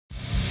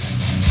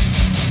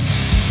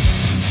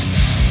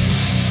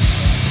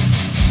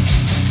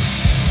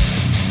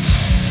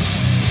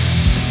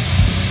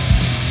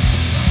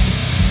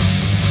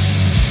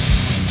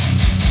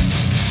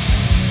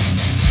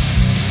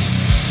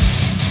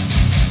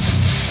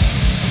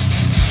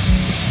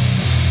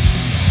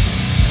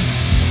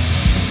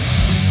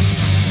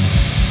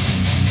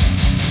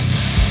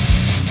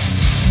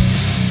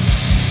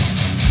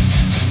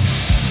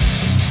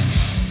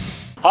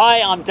Hi,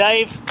 I'm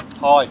Dave.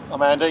 Hi,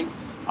 I'm Andy.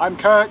 I'm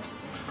Kirk.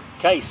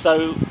 Okay,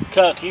 so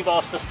Kirk, you've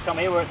asked us to come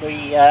here. We're at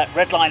the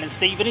Red Lion in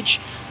Stevenage.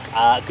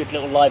 Good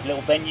little live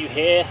little venue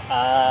here.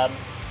 But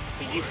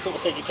you sort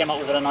of said you came up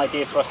with an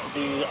idea for us to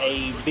do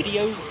a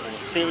video, a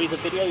series of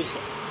videos.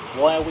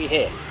 Why are we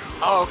here?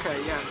 Oh,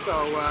 okay, yeah. So,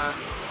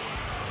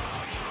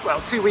 well,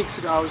 2 weeks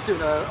ago I was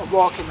doing a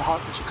walk in the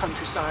Hertfordshire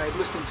countryside,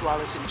 listening to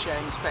Alice in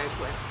Chains'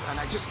 Facelift, and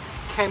I just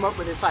came up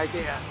with this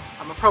idea.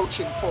 I'm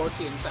approaching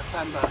 40 in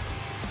September.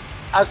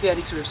 As the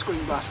editor of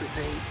Screen Blast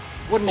Repeat,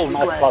 wouldn't it be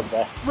nice great? plug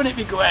there. Wouldn't it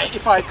be great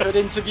if I could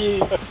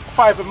interview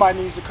 5 of my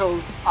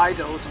musical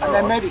idols and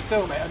then maybe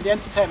film it? And the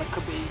entertainment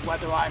could be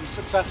whether I'm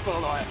successful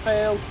or I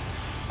fail.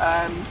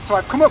 So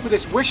I've come up with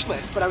this wish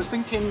list, but I was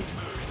thinking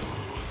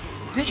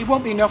it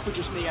won't be enough with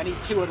just me. I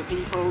need 2 other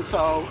people.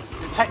 So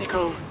the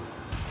technical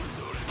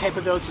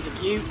capabilities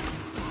of you,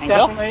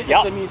 definitely,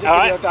 as the music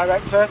video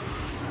director.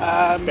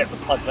 Bit of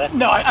a plug there.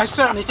 No, I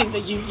certainly think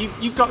that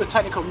you've got the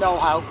technical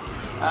know-how.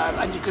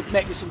 And you could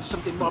make this into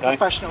something more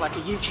professional, like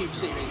a YouTube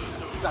series.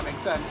 Does that make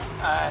sense?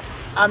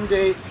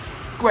 Andy,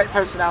 great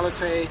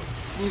personality,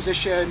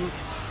 musician,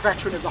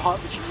 veteran of the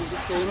Hertfordshire music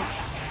scene.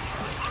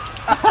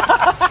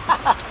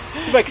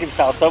 You're making him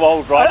sound so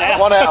old right now.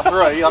 1 out of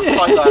 3, I'd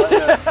say that,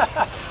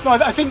 yeah. No,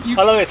 I think you.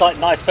 I love it's like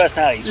nice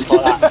personalities, just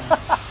like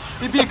that.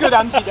 It'd be a good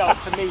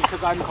antidote to me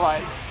because I'm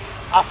quite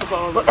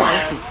affable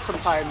and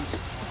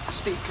sometimes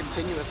speak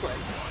continuously.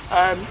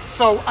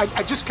 So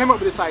I just came up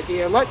with this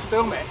idea, let's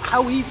film it.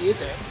 How easy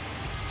is it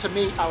to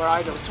meet our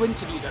idols, to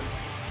interview them,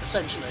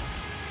 essentially?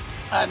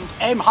 And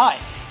aim high.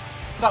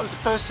 That was the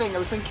first thing I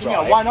was thinking, you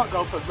know, why not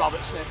go for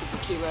Robert Smith of The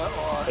Cure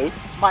or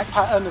Mike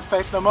Patton of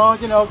Faith No More,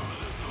 you know,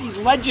 these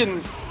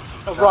legends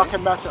of rock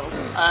and metal.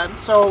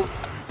 So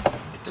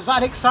does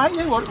that excite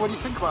you? What do you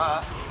think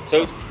about that?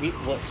 So,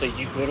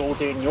 we're all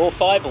doing your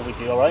 5 or we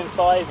do our own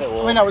 5?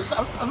 Or? I mean,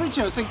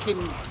 originally I was thinking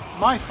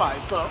my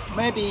 5, but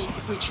maybe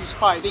if we choose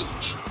 5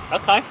 each.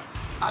 Okay.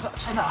 I don't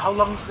say that. How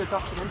long's the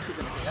documentary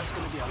going to be? That's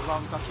going to be a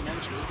long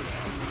documentary, isn't it?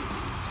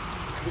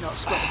 Could we not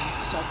split it into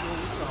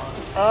segments or?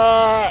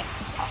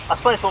 I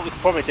suppose what we could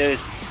probably do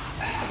is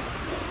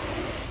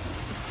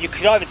you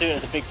could either do it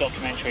as a big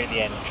documentary at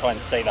the end and try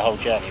and say the whole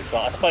journey,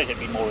 but I suppose it'd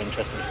be more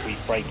interesting if we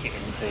break it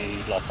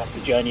into like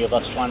the journey of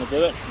us trying to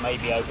do it, so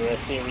maybe over a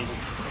series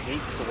of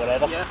weeks or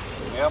whatever.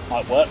 Yeah.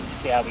 Might work.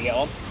 See how we get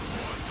on.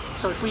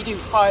 So if we do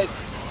 5.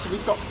 So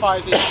we've got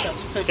 5 each,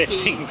 that's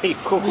 15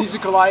 people.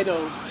 Musical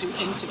idols to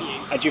interview.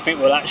 And do you think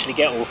we'll actually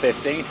get all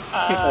 15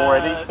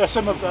 already?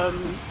 Some of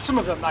them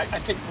I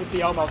think would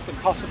be almost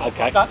impossible.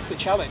 Okay. But that's the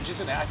challenge,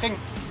 isn't it? I think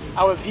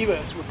our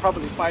viewers would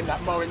probably find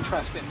that more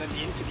interesting than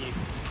the interview.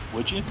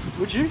 Would you?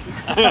 Would you?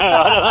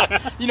 I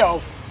don't know. You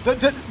know,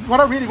 what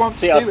I really want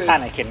to do is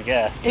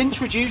panicking,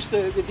 introduce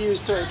the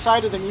viewers to a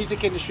side of the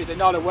music industry they're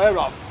not aware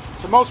of.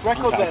 So most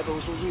record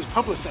labels will use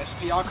publicists,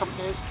 PR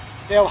companies.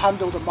 They'll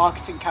handle the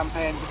marketing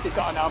campaigns if they've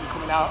got an album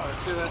coming out or a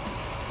tour.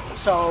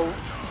 So,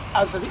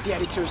 as the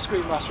editor of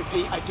Screen Blast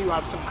Repeat, I do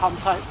have some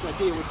contacts. I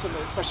deal with some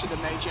of, especially the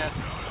major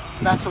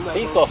metal labels. So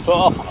he's got a foot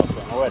up on us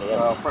then already,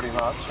 hasn't he? Pretty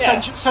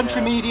much.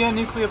 Century Media,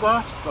 Nuclear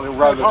Blast, a little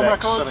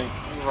Rolodex.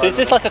 So is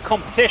this like a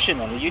competition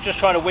then? Are you just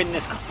trying to win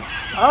this? Well,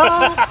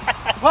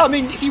 I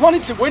mean, if you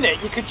wanted to win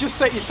it, you could just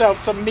set yourself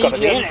some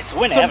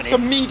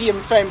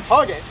medium fame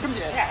targets, couldn't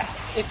you? Yeah.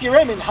 If you're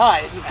aiming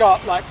high, you've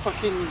got like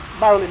fucking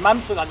Marilyn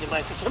Manson on your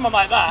list or something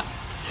like that.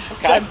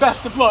 Okay. Then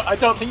best of luck. I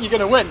don't think you're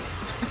going to win.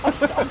 I'm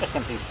just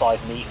going to do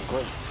 5 meet and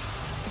greets.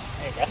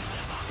 There you go.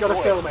 Got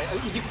to film it.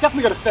 You've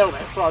definitely got to film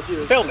it for our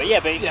viewers. Film it,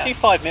 yeah. But if you do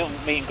 5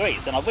 meet and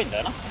greets, then I win,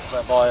 don't I?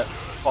 So buy a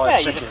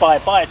ticket. You just buy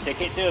a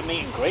ticket, do a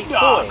meet and greet.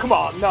 No, come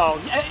on, no.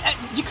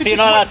 You could so you're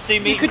not allowed to do meet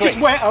and greets? You could just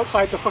wait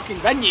outside the fucking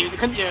venue,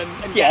 couldn't you,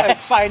 and get a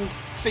signed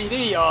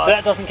CD or... So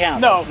that doesn't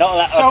count? No.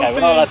 Okay, we're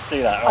not allowed to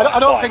do that. Right, I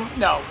don't think,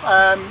 no.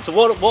 So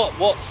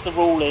what's the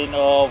ruling,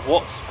 or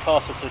what's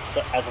classed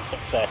as a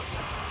success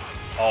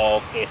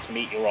of this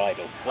Meet Your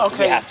Idol? What do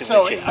we have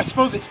to achieve? I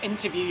suppose it's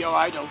interview your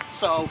idol.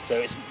 So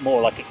it's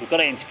more like we've got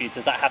to interview.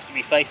 Does that have to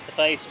be face to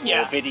face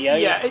or video?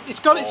 Yeah, it's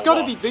got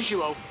to be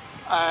visual.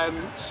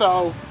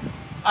 So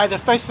either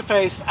face to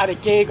face at a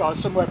gig or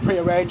somewhere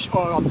pre-arranged,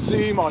 or on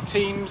Zoom or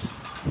Teams.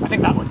 I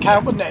think that would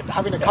count, wouldn't it?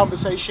 Having a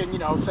conversation, you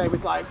know, say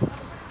with like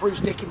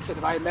Bruce Dickinson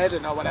of Iron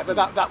Maiden or whatever.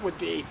 That would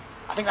be.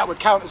 I think that would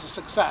count as a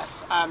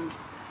success. And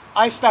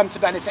I stand to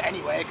benefit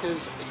anyway,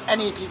 because if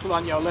any people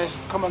on your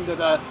list come under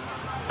the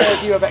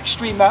purview of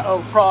extreme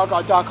metal, prog,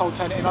 or dark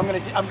alternative, I'm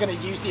gonna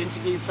use the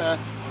interview for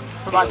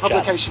my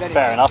publication anyway.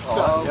 Fair enough.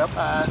 So,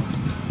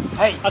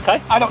 hey,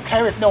 I don't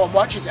care if no one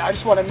watches it. I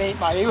just want to meet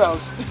my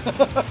heroes.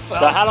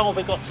 So how long have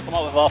we got to come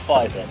up with our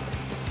 5 then?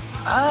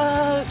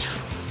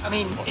 I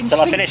mean,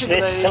 until I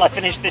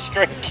finish this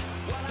drink.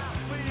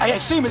 I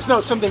assume it's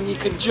not something you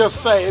can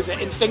just say, is it,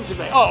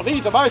 instinctively? Oh,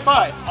 these are my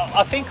 5.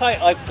 I think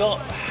I've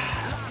got.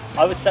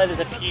 I would say there's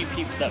a few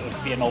people that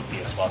would be an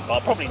obvious one, but I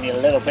probably need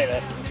a little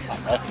bit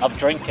of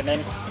drink, and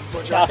then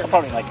I could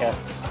probably make a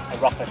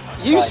roughest.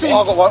 I've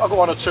got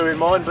 1 or 2 in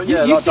mind, but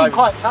you seem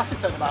quite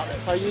taciturn about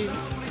this. Are you?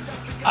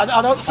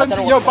 I don't sense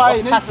that you're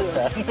buying into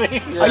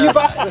it. Are you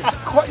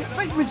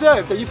quite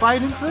reserved. Are you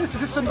buying into this?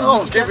 Is this something?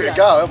 Oh, give it a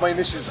go. I mean,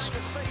 this is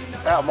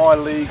out of my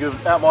league,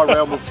 out of my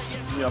realm of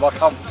my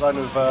comfort zone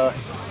of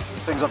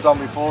things I've done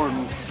before,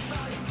 and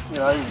things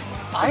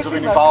I've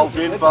been involved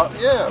in. But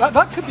yeah,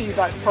 that could be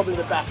like probably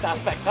the best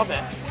aspect of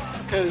it,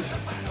 because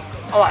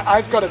alright,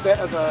 I've got a bit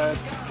of a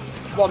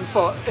 1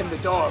 foot in the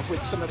door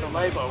with some of the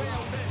labels.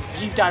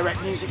 You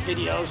direct music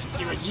videos.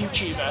 You're a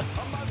YouTuber.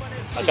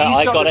 So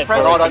I got it. I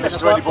don't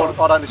listen to anybody.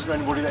 I don't listen to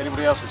anybody that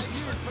anybody else listens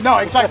to. No,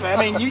 exactly. I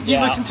mean, you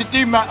listen to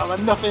doom metal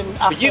and nothing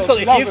after. But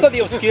if you've got the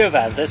obscure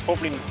bands, there's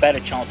probably a better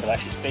chance of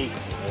actually speaking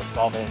to them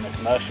rather than the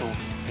commercial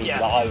people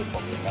that I would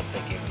probably end up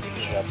picking,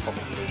 which are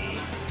probably.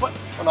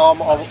 And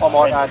I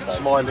might add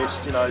to my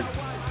list,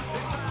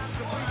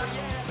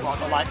 Like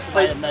the likes of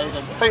Iron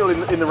Maiden. people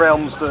in the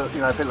realms that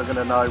people are going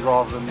to know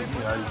rather than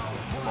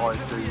might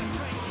do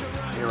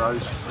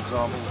heroes, for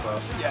example.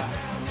 But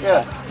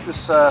yeah,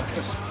 let's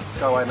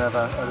go away and have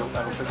a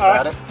think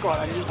about it. Go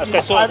on, then. Let's go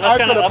sort I've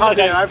got a pad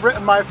here. I've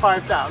written my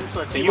 5 down.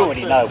 So you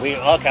already know.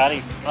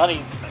 I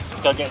need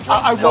to go get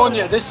drunk. I warn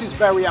you, this is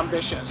very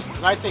ambitious,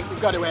 because I think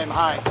we've got to aim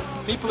high.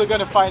 People are going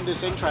to find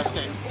this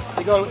interesting.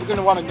 They're going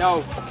to want to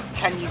know,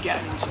 can you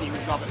get an interview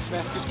with Robert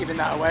Smith? Just giving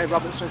that away,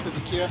 Robert Smith of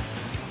The Cure.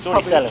 It's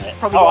already selling it.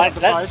 Probably Alright,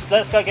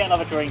 let's go get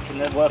another drink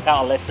and then work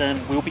out a listen.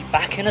 We'll be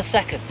back in a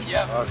second.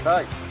 Yeah.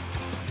 Okay.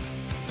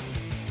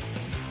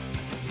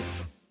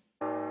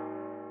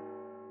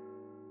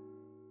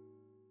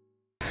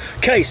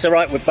 Okay, so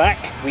right, we're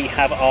back. We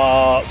have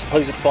our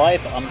supposed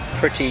 5.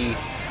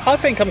 I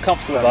think I'm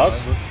comfortable with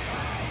us.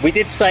 We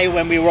did say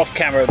when we were off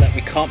camera that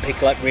we can't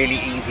pick like really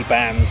easy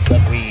bands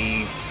that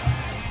we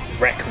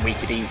reckon we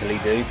could easily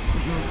do.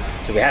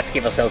 So we had to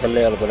give ourselves a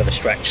little bit of a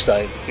stretch.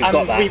 So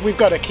got that. We've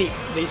got to keep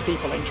these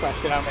people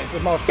interested, haven't we?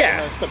 The more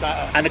fitness, the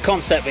better. And the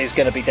concept is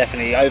going to be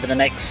definitely over the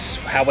next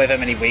however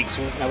many weeks.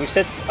 I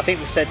think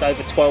we've said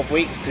over 12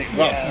 weeks, because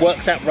it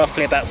works out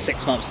roughly about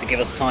 6 months to give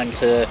us time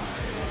to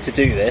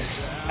do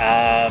this.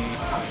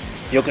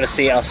 You're going to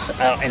see us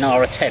in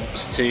our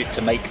attempts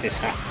to make this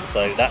happen.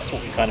 So that's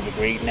what we kind of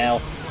agreed. Now,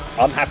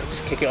 I'm happy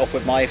to kick it off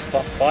with my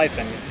 5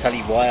 and tell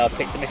you why I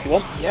picked them if you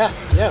want. Yeah,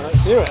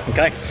 let's hear it.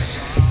 Okay.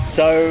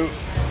 So,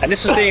 and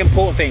this was the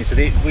important thing. So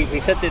we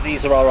said that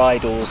these are our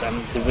idols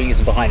and the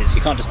reason behind it. So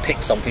you can't just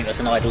pick something that's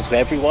an idol to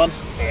everyone.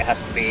 It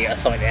has to be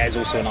something that is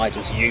also an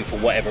idol to you for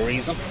whatever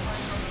reason.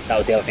 That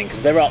was the other thing,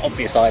 because there are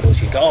obvious idols.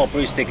 You go, oh,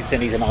 Bruce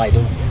Dickinson, he's an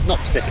idol. Not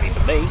specifically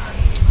for me.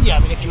 Yeah, I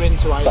mean, if you're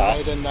into Iron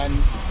Maiden,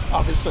 then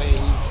obviously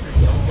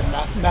he's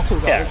a metal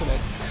guy, isn't he?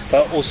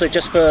 But also,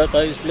 just for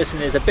those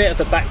listening, there's a bit of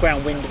a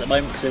background wind at the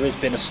moment because there has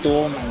been a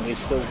storm and we're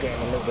still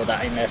getting a little bit of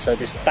that in there. So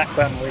this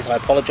background noise, I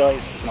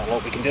apologise. There's not a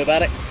lot we can do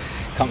about it.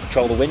 Can't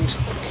control the wind,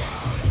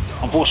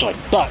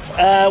 unfortunately. But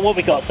what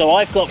we got? So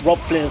I've got Robb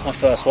Flynn as my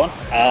first one.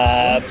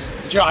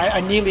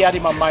 I nearly had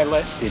him on my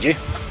list. Did you?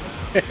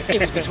 It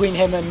was between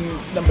him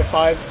and number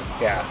 5.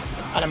 Yeah.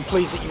 And I'm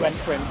pleased that you went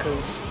for him,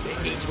 because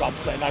it needs Robb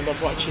Flynn. I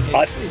love watching his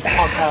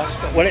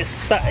podcast. Well,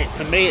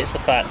 for me, it's the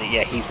fact that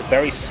he's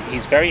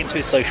very into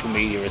his social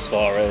media. As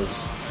far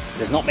as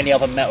there's not many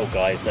other metal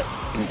guys that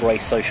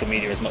embrace social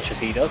media as much as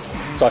he does.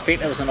 So I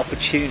think there was an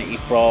opportunity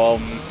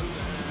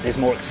there's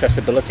more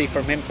accessibility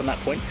from him from that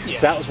point. Yeah.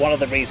 So that was one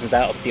of the reasons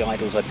out of the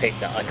idols I picked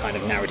that I kind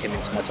of narrowed him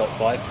into my top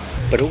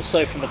 5. But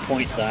also from the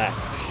point that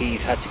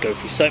he's had to go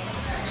through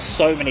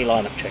so many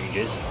lineup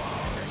changes.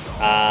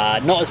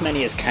 Not as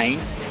many as Kane,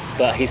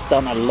 but he's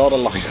done a lot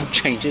of lineup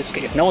changes.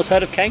 If no one's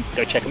heard of Kane,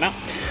 go check him out.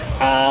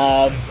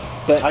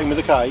 But Kane with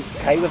a K.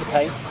 K with a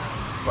K.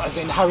 As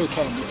in Harry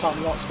Kane, you're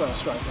talking about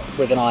Spurs, right?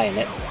 With an I in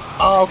it.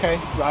 Oh, okay,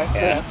 right.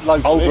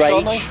 Yeah. Old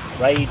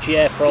Rage,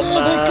 yeah, from.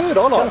 Yeah, they're good.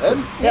 I like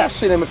them. Yeah, I've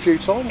seen them a few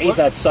times. He's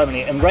had so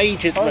many, and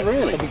Rage is. Oh,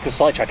 really? Because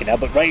sidetracking now,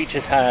 but Rage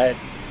has had.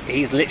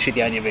 He's literally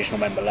the only original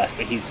member left,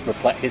 but he's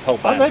his whole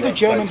band. Are they the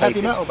German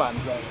heavy metal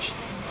band, Rage?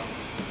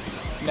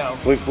 No.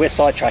 We're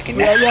sidetracking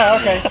now. Yeah,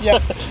 okay, yeah.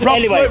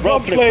 Anyway,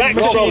 Robb Flynn,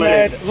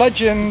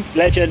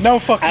 legend. No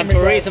fucking and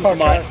for reason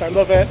podcast. I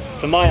love it.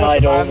 For my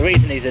idol, the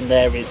reason he's in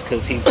there is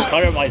because he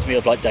kind of reminds me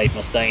of like Dave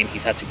Mustaine.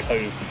 He's had to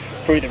go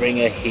through the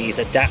ringer. He's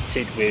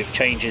adapted with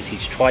changes.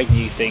 He's tried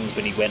new things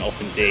when he went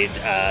off and did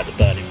the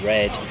Burning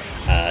Red,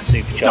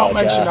 Supercharger. Don't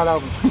mention that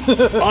album.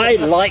 I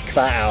like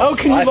that album.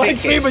 How can you like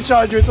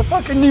Supercharger? It's a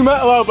fucking new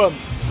metal album.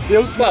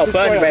 Well,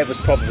 Burning Red was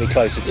probably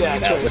closer to me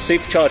now. True. The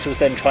Supercharger was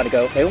then trying to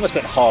go. They almost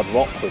went hard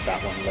rock with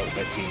that one a little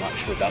bit too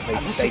much. With that,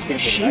 this is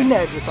Machine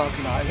Head we're talking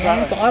about.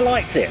 Yeah, but I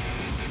liked it.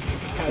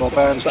 Well,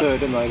 bands do,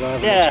 didn't they? They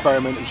have an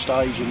experimental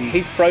stage and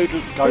he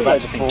go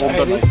back to form,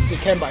 don't they? They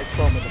came back to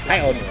form with the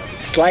Hang on,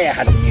 Slayer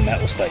had a new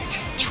metal stage.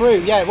 True,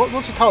 yeah.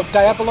 What's it called?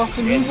 Diabolos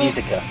in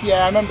Musica.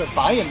 Yeah, I remember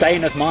buying it.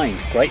 Stain of Mind,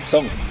 great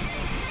song.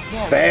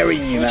 Yeah, very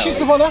new metal. Which is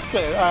the one after?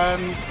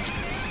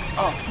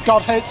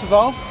 God Hates Us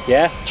All.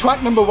 Yeah.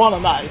 Track number 1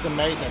 on that is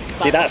amazing.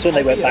 See, that's when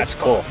they went back to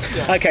core.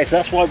 Yeah. Okay, so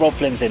that's why Robb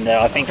Flynn's in there.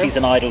 I think he's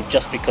an idol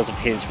just because of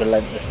his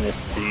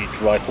relentlessness to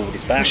drive forward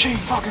his band. Machine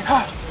fucking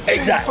head.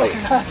 Exactly.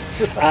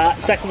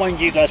 Second one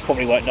you guys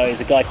probably won't know is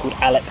a guy called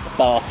Alip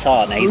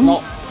Bartar. Now, he's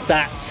not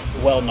that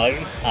well known.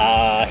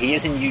 He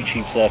is in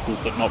YouTube circles,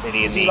 but not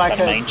really in the like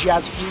kind of a main.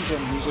 jazz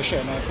fusion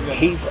musician or something?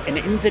 He's an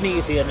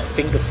Indonesian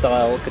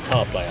fingerstyle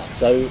guitar player.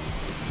 So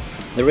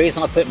the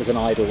reason I put him as an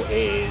idol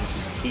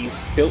is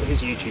he's built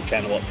his YouTube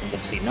channel up from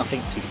obviously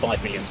nothing to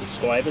 5 million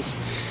subscribers.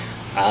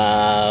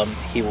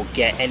 He will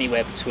get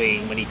anywhere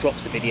between, when he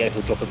drops a video,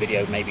 he'll drop a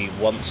video maybe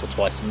once or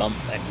twice a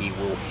month, and he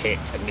will hit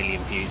 1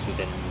 million views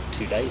within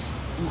 2 days.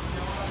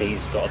 So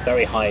he's got a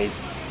very high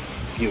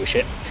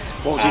viewership.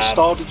 What was his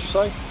style, did you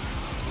say?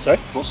 Sorry?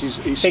 What's his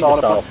style?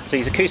 Fingerstyle. So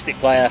he's acoustic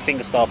player,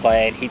 fingerstyle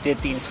player, and he did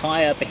the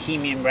entire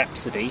Bohemian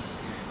Rhapsody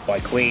by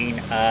Queen,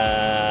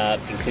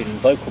 including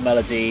vocal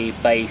melody,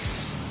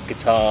 bass,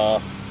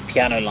 guitar,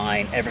 piano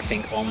line,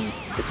 everything on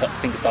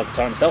fingerstyle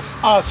guitar himself.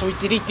 Oh, so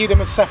did he do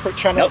them as separate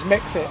channels, Nope.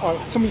 mix it,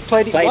 or somebody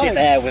played it Played live? it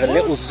there with a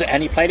What? little,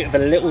 and he played it with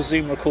a little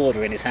Zoom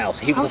recorder in his house.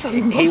 He was How's that a,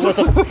 even he was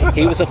a possible?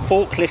 he was a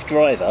forklift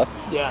driver,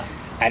 Yeah.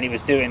 and he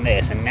was doing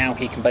this, and now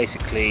he can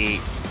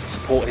basically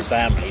support his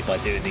family by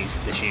doing this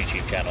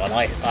YouTube channel. And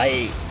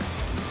I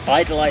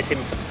idolise him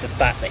for the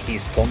fact that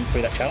he's gone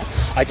through that channel.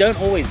 I don't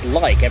always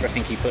like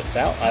everything he puts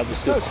out. I will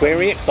still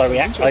query it because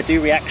I do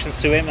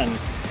reactions to him, and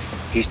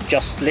he's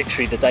just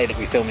literally the day that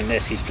we're filming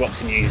this, he's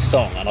dropped a new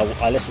song, and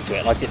I listened to it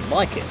and I didn't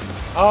like it.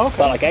 Oh, okay.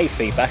 But I gave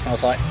feedback and I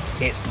was like,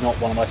 it's not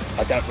one of my.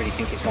 I don't really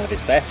think it's one of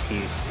his best.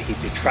 He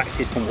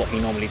detracted from what he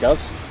normally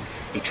does.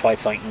 He tried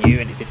something new,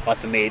 and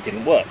for me it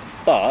didn't work.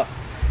 But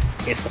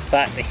it's the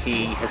fact that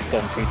he has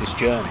gone through this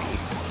journey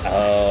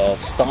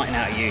of starting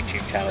out a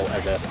YouTube channel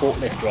as a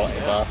forklift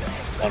driver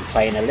and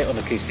playing a little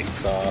acoustic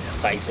guitar to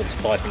phase 1 to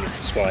 5 million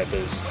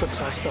subscribers.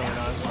 Success story,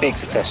 nice. Big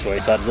success story,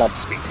 so I'd love to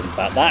speak to him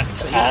about that.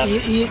 So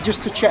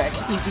just to check,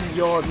 is he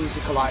your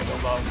musical idol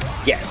though?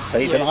 Yes, so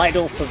he's an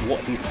idol for what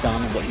he's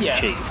done and what he's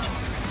achieved.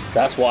 So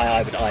that's why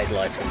I would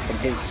idolise him. From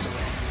his,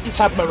 it's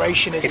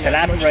admiration, isn't it? It's an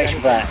admiration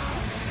for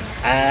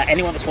that.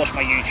 Anyone that's watched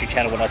my YouTube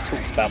channel when I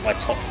talked about my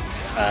top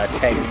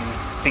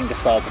 10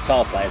 fingerstyle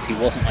guitar players, he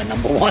wasn't my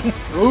number one.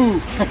 Ooh.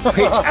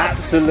 Which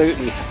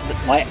absolutely,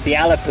 the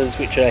Alipers,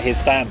 which are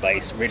his fan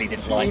base, really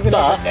didn't like. Even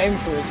has a name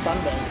for his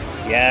fan base.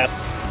 Yeah,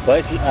 well,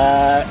 it's,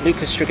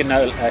 Lucas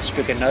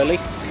Striganoli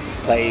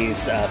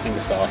plays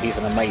fingerstyle. He's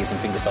an amazing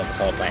fingerstyle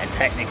guitar player, and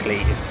technically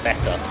is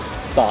better,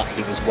 but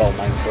he was well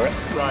known for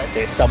it. Right.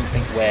 So it's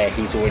something where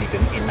he's already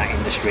been in that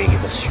industry.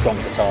 He's a strong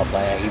guitar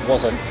player. He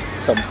wasn't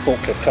some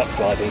forklift truck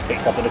driver who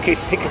picked up an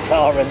acoustic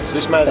guitar and. So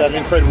this man's had an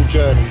incredible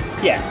journey.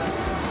 Yeah.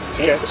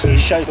 It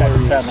shows that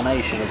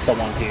determination of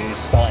someone who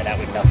started out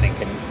with nothing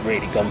and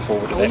really gone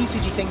forward with it. How easy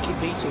do you think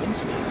he'd be to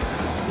interview?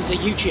 He's a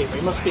YouTuber,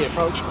 he must be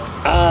approachable.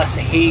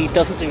 So he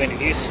doesn't do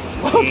interviews.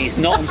 What? He's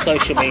not on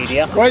social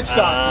media. Great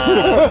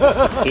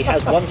stuff. He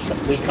has one.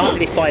 We can't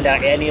really find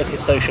out any of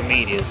his social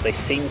medias. They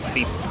seem to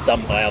be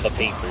done by other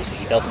people, so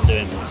he doesn't do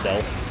them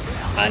himself.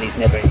 And he's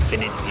never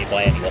been interviewed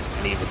by anyone,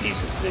 and he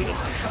refuses to do them.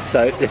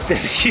 So there's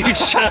a huge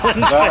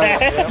challenge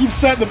there. You've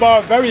set the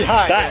bar very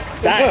high.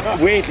 That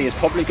weirdly is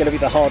probably going to be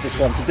the hardest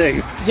one to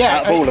do.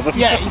 Out of all of them.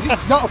 Yeah,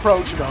 he's not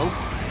approachable.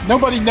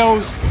 Nobody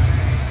knows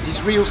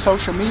his real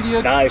social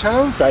media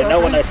channels. So no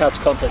one knows how to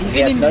contact him. He's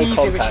he has in no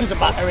Indonesia, contact, which doesn't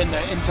matter in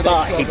today's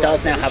but he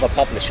does now have a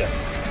publisher.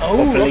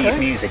 Oh, Believe okay.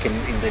 Music in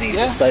Indonesia.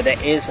 Yeah. So there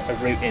is a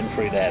route in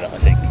through there that I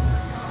think.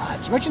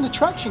 Can you imagine the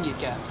traction you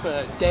get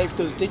for Dave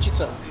Does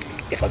Digital?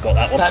 If I got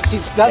that one. That's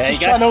his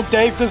channel,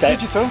 Dave Does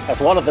Digital. That's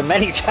one of the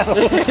many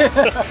channels.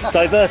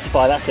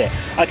 Diversify, that's it.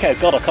 Okay,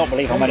 God, I can't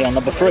believe I'm only on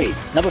number 3.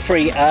 Number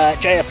 3,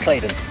 JS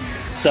Clayden.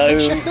 So,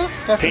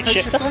 Pitch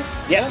Shifter?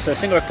 Yep, so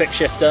singer of Pitch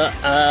Shifter.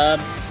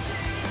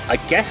 I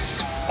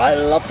guess I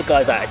love the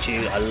guy's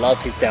attitude. I love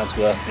his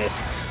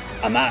down-to-earthness.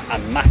 I'm a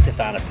massive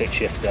fan of Pitch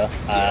Shifter,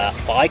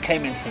 but I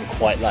came into them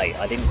quite late.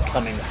 I didn't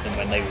come into them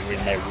when they were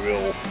in their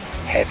real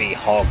heavy,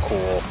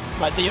 hardcore,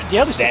 like the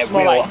other stuff's real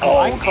more like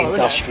old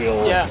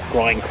industrial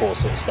grindcore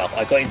sort of stuff.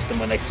 I got into them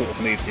when they sort of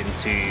moved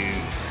into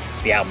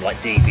the album like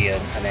Deviant,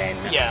 and then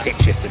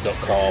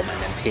pitchshifter.com,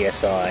 and then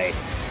PSI.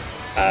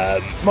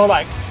 It's more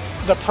like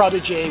The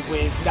Prodigy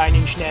with 9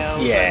 Inch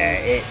Nails,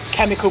 and it's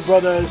Chemical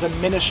Brothers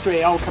and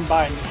Ministry all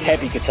combined.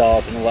 Heavy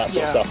guitars and all that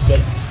sort of stuff.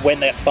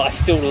 But I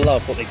still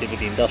love what they did with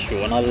the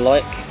industrial, and I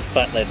like the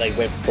fact that they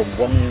went from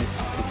one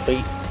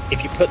complete.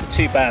 If you put the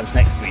two bands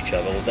next to each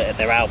other, or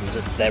their albums,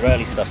 their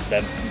early stuff to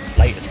their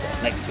later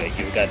stuff next to it,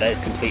 you would go, they're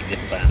completely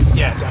different bands.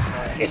 Yeah,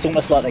 definitely. It's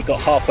almost like they got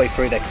halfway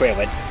through their career and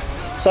went,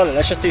 Sully,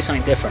 let's just do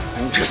something different,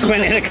 and just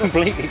went in a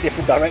completely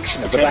different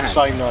direction as a band.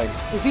 Same name.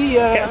 Is he?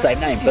 Get the same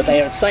name, but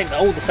they are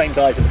all the same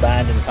guys in the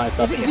band and kind of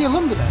stuff. Is he a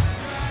Londoner?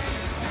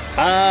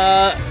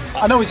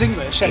 I know he's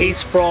English.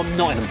 He's from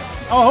Nottingham.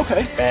 Oh,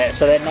 okay.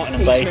 So they're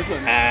Nottingham based,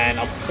 Midlands. and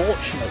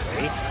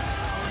unfortunately,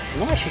 I'm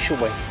not actually sure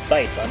where he's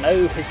based. I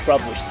know his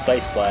brother, which is the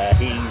bass player,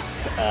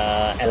 he's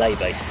LA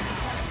based,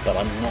 but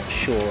I'm not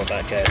sure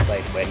about JS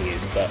Clayden where he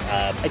is. But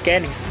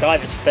again, he's a guy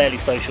that's fairly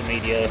social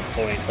media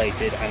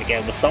orientated, and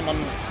again, was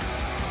someone,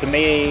 for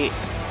me,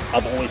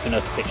 I've always been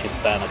a Pitch Shifter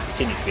fan. I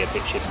continue to be a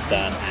Pitch Shifter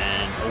fan,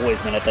 and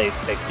always when they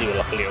do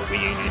like a little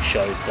reunion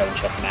show, go and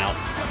check him out.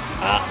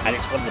 And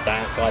it's one of the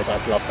guys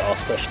I'd love to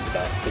ask questions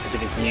about because of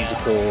his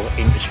musical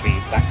industry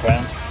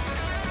background.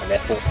 their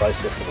thought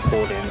process, the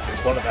recordings.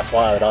 That's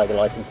why I would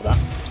idolise him for that.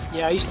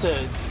 Yeah, I used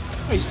to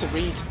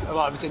read a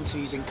lot of his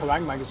interviews in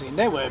Kerrang magazine.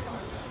 They were,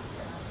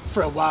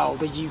 for a while,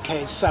 the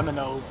UK's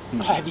seminal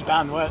heavy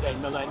band, weren't they,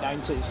 in the late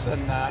 90s?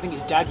 And I think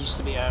his dad used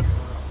to be I'm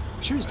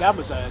sure his dad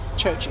was a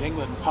Church of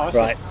England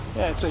parson. Right.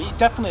 Yeah, so he's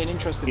definitely an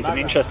interesting He's background.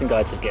 an interesting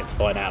guy to get to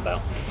find out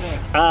about.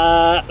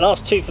 Yeah.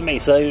 Last two for me.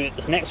 So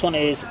the next one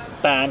is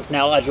band.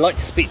 Now, I'd like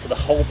to speak to the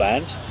whole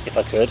band, if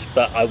I could,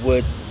 but I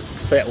would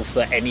settle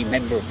for any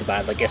member of the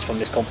band, I guess, from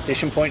this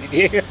competition point of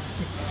view.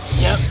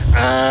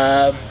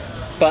 Yeah.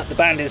 But the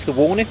band is The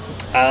Warning.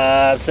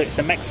 So it's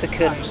a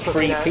Mexican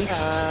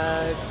three-piece.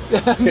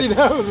 You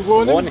know, The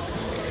Warning.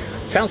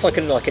 Sounds like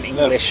an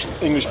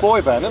English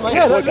boy band, isn't it?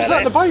 Yeah, is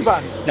that the boy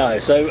band? No,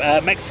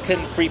 so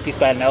Mexican three-piece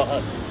band.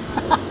 Now,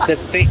 the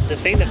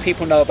thing that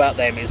people know about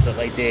them is that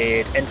they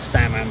did Enter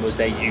Sandman was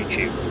their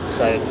YouTube.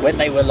 So when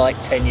they were like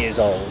 10 years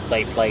old,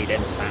 they played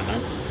Enter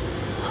Sandman.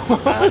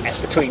 I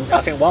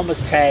think one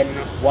was 10,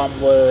 one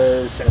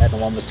was 11,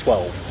 one was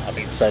 12. I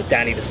think so.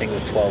 Danny the singer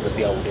was 12, was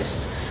the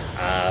oldest.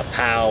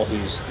 Pal,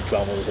 who's the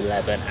drummer, was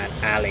 11,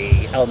 and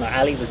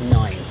Ali was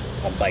 9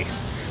 on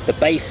bass. The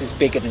bass is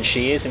bigger than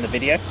she is in the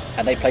video,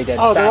 and they played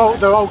Enter Sandman.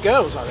 They're all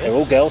girls, are they? They're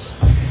all girls.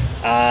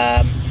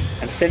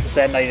 And since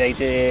then they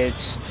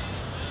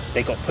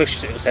got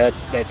pushed. It was their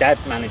dad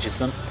manages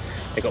them.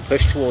 They got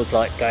pushed towards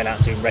like going out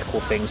and doing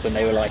record things when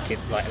they were like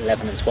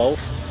 11 and 12,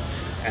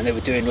 and they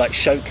were doing like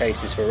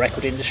showcases for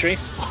record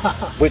industries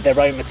with their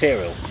own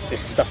material.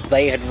 This is stuff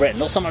they had written,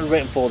 not someone had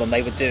written for them.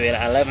 They were doing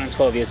at 11 and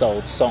 12 years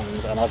old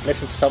songs, and I've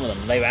listened to some of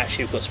them. They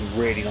actually have got some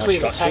really nice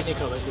structures.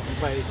 Technical as they can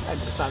play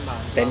Enter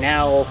Sandman. They're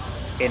now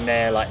in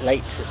their like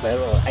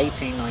they're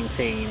 18,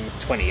 19,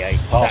 28,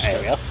 that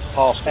area.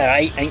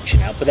 They're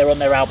ancient now, but they're on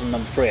their album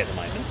number 3 at the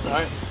moment.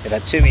 Right. They've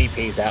had 2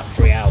 EPs out,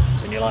 3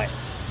 albums, and you're like,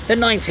 they're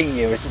 19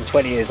 years and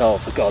 20 years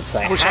old, for God's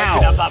sake. I wish I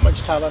could have that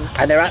much talent.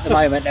 And they're at the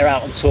moment, they're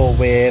out on tour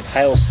with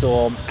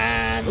Hailstorm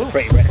and the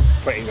Pretty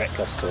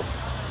Reckless tour.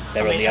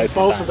 They're on the open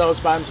both band. of those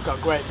bands have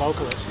got great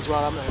vocalists as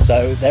well, haven't they?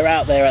 So they're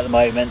out there at the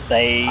moment.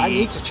 I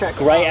need to check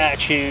great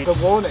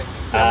attitudes. The Warning.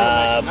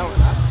 Yeah, I'm gonna make a note of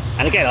that.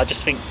 And again, I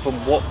just think from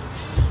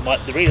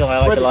the reason I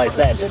idolise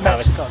them is how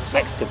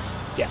Mexican.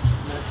 Yeah.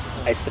 Mexico.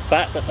 It's the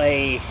fact that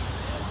they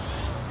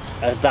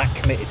are that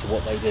committed to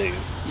what they do.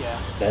 Yeah.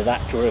 They're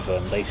that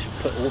driven. They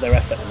put all their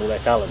effort and all their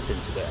talent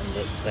into it, and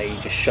that they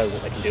just show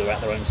what they can do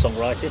about their own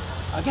songwriting.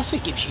 I guess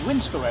it gives you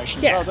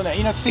inspiration as well, doesn't it?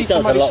 You know, to see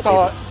somebody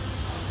start.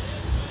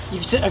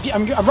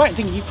 I'm right in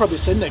thinking you've probably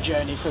seen their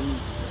journey from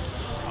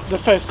the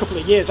first couple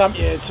of years, haven't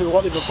you, to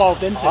what they've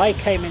evolved into? I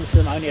came into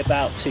them only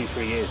about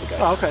 2-3 years ago.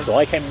 Oh, okay. So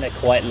I came in there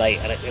quite late,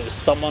 and it was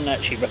someone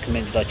actually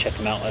recommended I check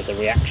them out as a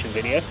reaction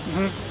video.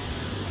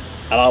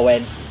 Mm-hmm. And I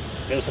went.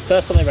 It was the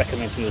first time they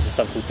recommended me was a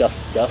song called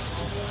Dust to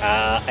Dust,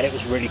 and it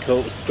was really cool.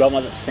 It was the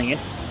drummer that was singing,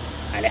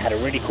 and it had a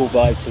really cool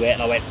vibe to it,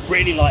 and I went,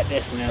 really like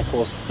this. And then of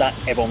course that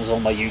everyone was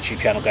on my YouTube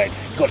channel going,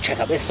 you've got to check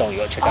out this song,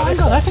 you've got to check out this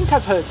song. I think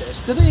I've heard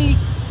this.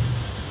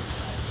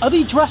 Are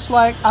they dressed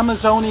like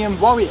Amazonian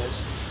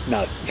warriors?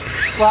 No.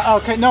 Well,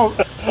 okay, no.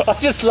 I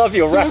just love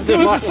your random there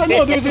was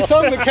a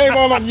song that came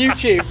on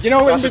YouTube, you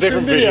know, That's in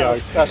between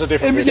videos. That's a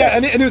different video. Yeah,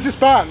 and there was this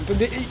band,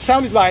 and it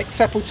sounded like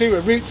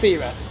Sepultura, Roots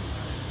era,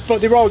 but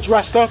they were all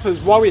dressed up as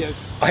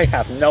warriors. I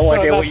have no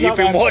idea what you've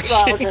been watching.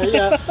 Right, okay,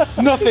 yeah.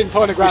 Nothing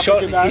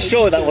pornographic in that. You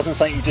sure that wasn't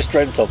something you just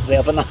dreamt of the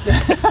other night?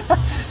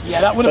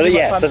 Yeah, that would have been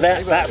my fantasy,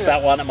 so that's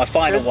that one, and my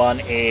final one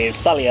is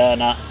Sully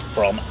Erna,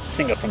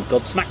 singer from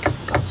Godsmack.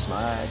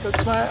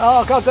 Godsmack.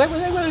 Oh God, they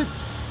were.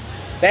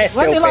 They're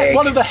still big. Like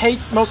one of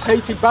the most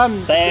hated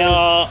bands. They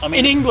are. I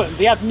mean, in England,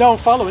 they had no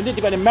following, did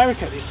they? But in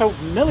America, they sold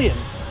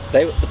millions.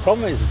 The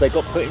problem is they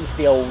got put into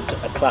the old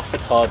classic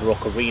hard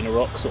rock, arena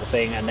rock sort of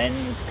thing, and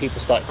then people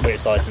started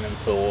criticising them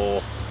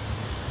for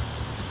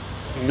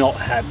not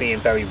being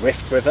very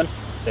riff driven.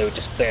 They were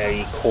just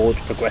very chord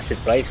progressive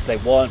based. They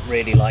weren't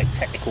really like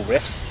technical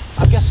riffs.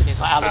 I'm guessing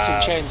it's like Alice in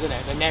Chains, isn't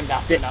it? They're named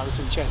after an Alice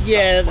in Chains.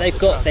 Yeah, they've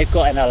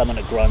got an element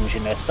of grunge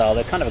in their style.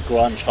 They're kind of a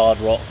grunge hard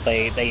rock.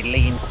 They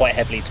lean quite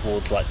heavily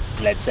towards like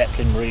Led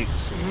Zeppelin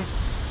roots and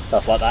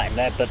stuff like that in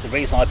there. But the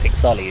reason I picked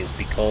Sully is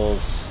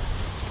because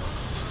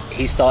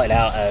he started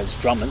out as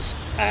drummers,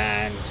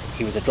 and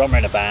he was a drummer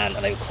in a band,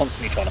 and they were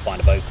constantly trying to find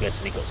a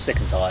vocalist, and he got sick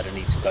and tired, and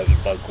he took over the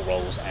vocal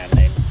roles, and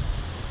then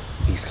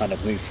he's kind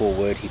of moved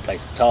forward. He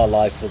plays guitar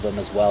live for them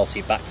as well, so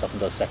he backs up and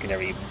does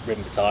secondary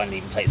rhythm guitar and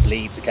even takes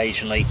leads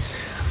occasionally.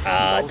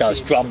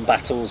 Does drum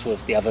battles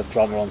with the other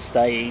drummer on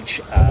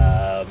stage.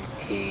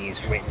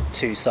 He's written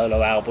 2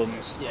 solo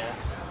albums. Yeah.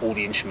 All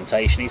the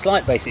instrumentation. He's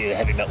like basically a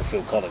heavy metal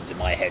Phil Collins in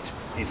my head.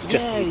 It's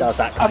just he does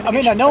that kind of. I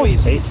mean, I know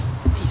he's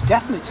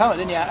definitely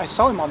talented. Isn't he? I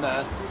saw him on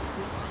a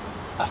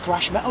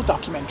thrash metal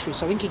documentary,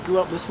 so I think he grew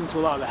up listening to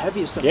a lot of the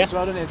heavier stuff as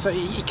well, didn't he? So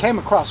he came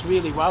across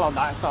really well on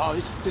that. I thought,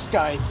 this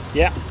guy.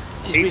 Yeah.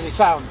 He's really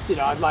sound. You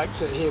know, I'd like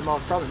to hear more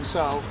from him.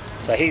 So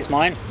he's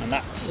mine, and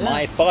that's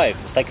my 5.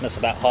 It's taken us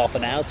about half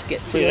an hour to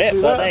get to it,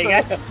 but there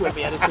you go. We'll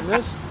be editing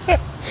this.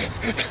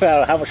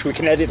 Well, how much we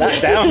can edit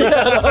that down.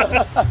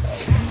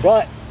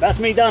 Right, that's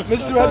me done.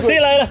 Mr. Edward. See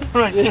you later.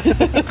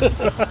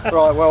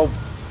 Right, well,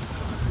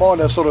 mine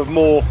are sort of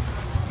more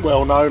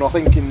well known, I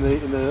think, in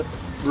the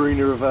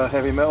arena of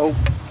heavy metal,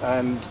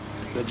 and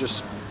they're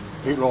just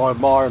people I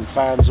admire and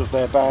fans of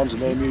their bands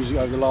and their music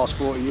over the last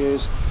 40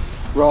 years,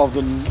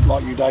 rather than,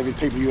 like you, David,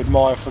 people you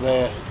admire for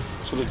their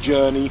sort of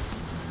journey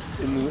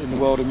in the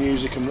world of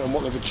music and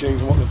what they've achieved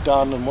and what they've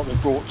done and what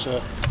they've brought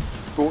to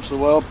the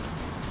world.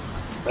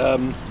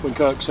 When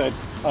Kirk said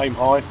aim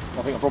high,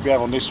 I think I probably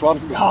have on this one.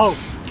 Oh,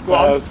 go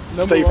on.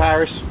 Steve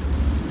Harris.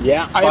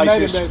 Yeah, I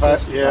made him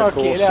basis. Yeah, of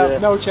course, yeah.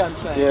 No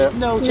chance, mate. Yeah.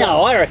 No chance.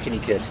 No, I reckon he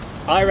could.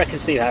 I reckon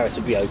Steve Harris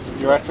would be open.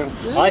 You reckon?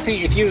 Yeah. I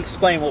think if you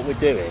explain what we're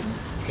doing,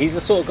 he's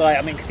the sort of guy.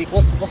 I mean, because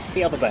what's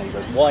the other band he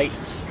does? White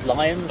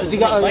Lions. Has he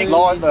got a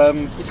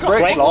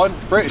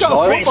British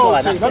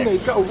He's line?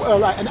 He's got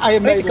like an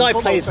Iron Maiden. The guy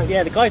plays. Team.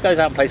 Yeah, the guy goes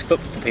out and plays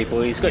football for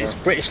people. He's got his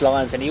British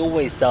Lions, and he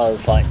always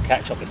does like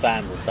catch up with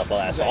fans and stuff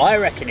like that. So I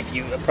reckon if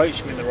you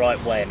approach him in the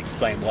right way and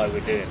explain why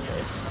we're doing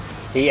this,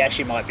 he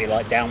actually might be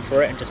like down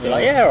for it and just be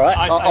like, yeah, all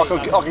right. I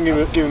can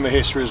give him a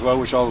history as well,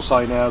 which I will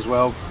say now as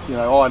well. You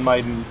know, Iron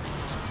Maiden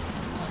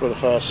were the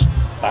first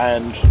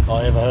band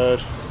I ever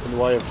heard in the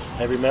way of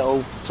heavy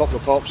metal. Top of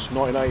the Pops,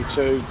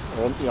 1982,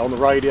 on the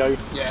radio,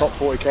 top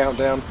 40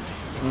 countdown.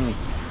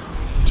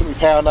 Took me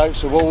pound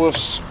notes of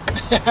Woolworths.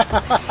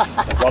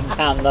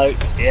 £1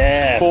 notes,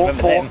 yeah.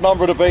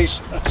 Number of the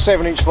Beast,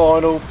 7-inch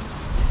vinyl.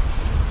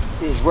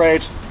 It was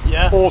red.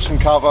 Yeah. Awesome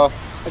cover.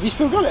 Have you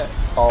still got it?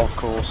 Oh, of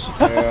course.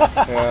 Yeah.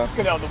 Let's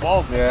get it on the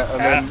wall. Yeah, and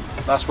then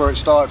that's where it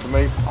started for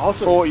me.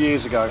 Awesome. 40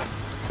 years ago.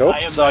 Cool.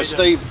 So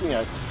Steve,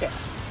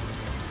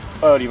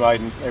 early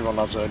Maiden, everyone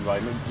loves early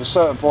Maiden. There's a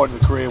certain point in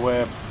the career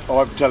where I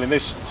won't be telling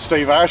this to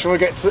Steve Harris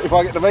when if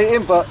I get to meet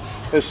him, but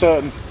there's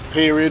certain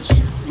periods,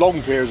 long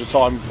periods of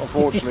time,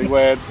 unfortunately,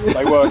 where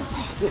they weren't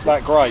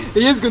that great.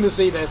 He is going to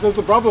see this. That's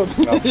the problem.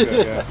 Oh, sure,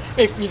 yeah.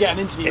 If you get an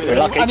interview If with you're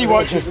him, lucky. and he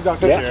watches the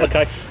documentary. Yeah,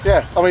 okay.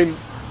 Yeah, I mean,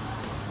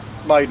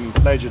 Maiden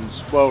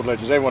legends, world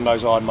legends. Everyone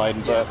knows Iron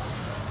Maiden, but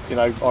you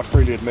know, I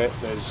freely admit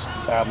there's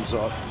albums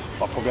that I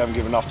probably haven't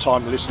given enough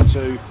time to listen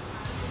to.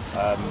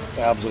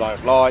 Albums I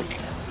don't like.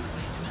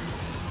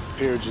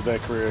 Periods of their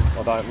career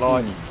I don't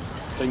like.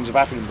 Things have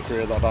happened in the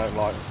career that I don't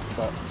like.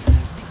 But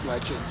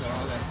Legends,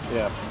 aren't they?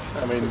 yeah,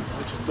 I mean,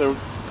 we've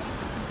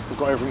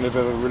got everything they've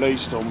ever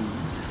released on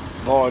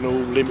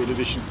vinyl, limited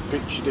edition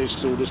picture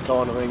discs, all this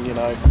kind of thing. You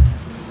know,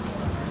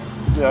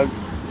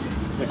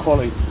 they're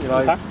quality. You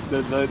know,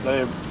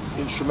 they're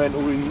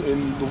instrumental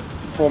in the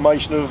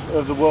formation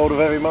of the world of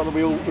heavy metal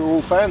that we're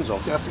all fans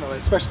of. Definitely,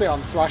 especially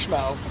on thrash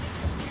metal.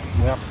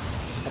 Yeah.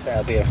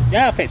 I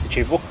think it's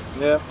achievable.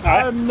 Yeah.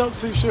 I'm not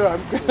too sure.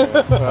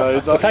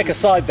 We'll take a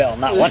side bet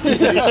on that one. You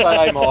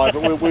say aim high,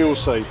 but we'll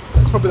see.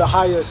 It's probably the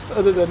highest,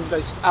 other than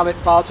this Alip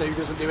who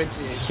doesn't do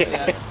interviews.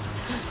 Yeah.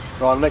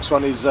 Right, the next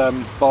one is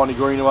Barney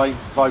Greenway,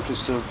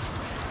 vocalist of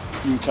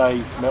UK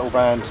metal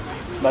band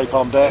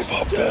Napalm Death.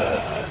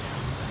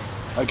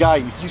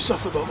 Again, You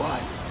suffer but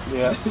why?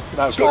 yeah,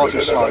 that was far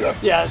too slow.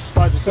 Yes,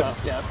 by yourself.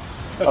 Yeah.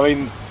 I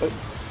mean,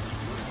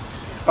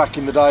 back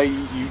in the day,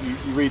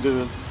 you read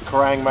the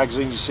Kerrang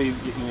magazine, you see,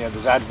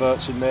 there's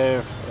adverts in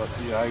there.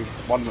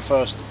 One of the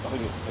first, I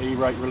think,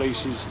 E-rate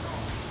releases,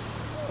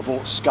 I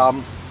bought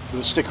Scum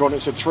with a sticker on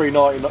it that said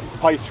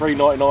pay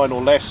 $3.99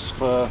 or less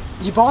for.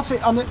 You bought it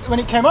when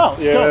it came out?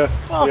 Yeah, Still?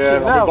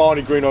 yeah. I mean,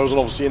 Barney Greenway was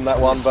obviously in that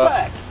one,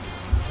 Respect.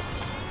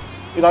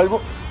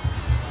 but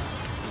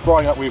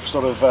growing up with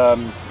sort of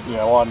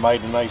Iron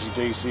Maiden,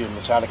 AC/DC, and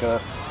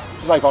Metallica,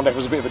 Napalm Death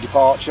was a bit of a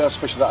departure,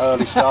 especially that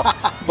early stuff.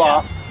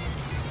 But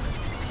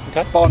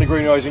Barney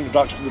Greenway's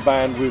introduction to the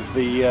band with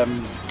the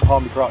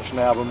Harmony Corruption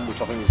album, which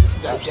I think is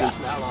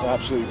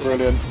absolutely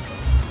brilliant.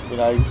 You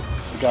know,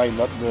 again,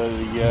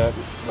 the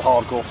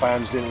hardcore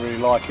fans didn't really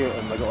like it,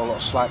 and they got a lot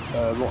of slack,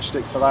 a lot of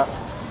stick for that.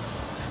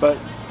 But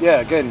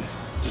yeah, again,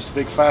 just a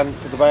big fan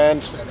of the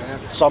band.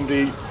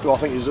 Somebody who I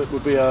think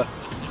would be a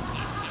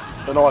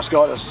nice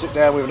guy to sit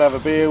down with and have a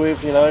beer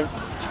with, you know.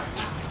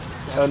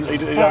 And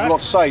he'd have a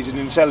lot to say. He's an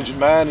intelligent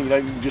man. You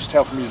can just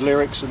tell from his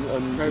lyrics and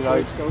Very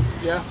political.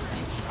 Yeah.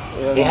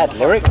 He had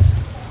lyrics.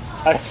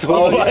 They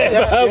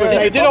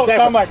did all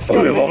sound like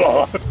Scottish.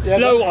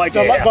 No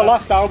idea. The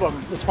last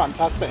album was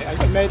fantastic.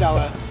 It made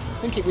I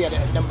think we had it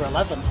at number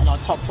 11 on our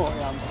top 40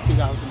 albums of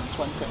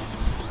 2020.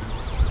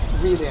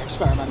 Really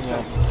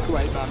experimental,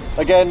 great band.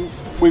 Again,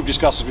 we've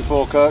discussed this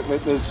before, Kirk.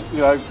 There's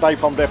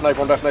Napalm Death, and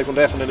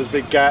then there's a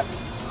big gap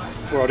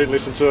where I didn't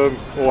listen to them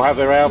or have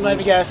their albums.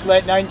 Maybe guess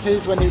late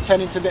 90s when they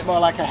turned into a bit more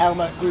like a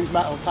helmet groove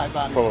metal type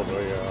band.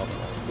 Probably, yeah.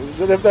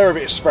 They're a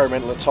bit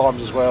experimental at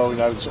times as well,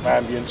 sort of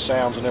ambient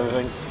sounds and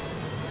everything,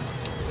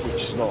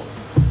 which is not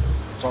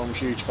something I'm a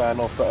huge fan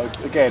of.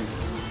 But again,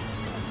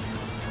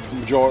 the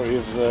majority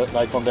of the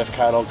Napalm Death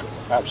catalogue,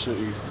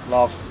 absolutely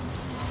love,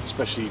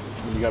 especially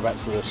when you go back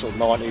to the sort of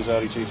 90s,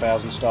 early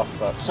 2000s stuff.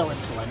 But so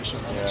influential,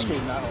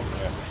 extreme metal.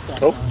 Yeah.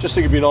 Cool. Just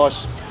think it'd be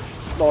nice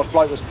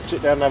bloke to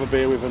sit down and have a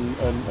beer with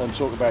and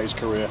talk about his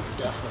career.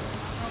 Definitely.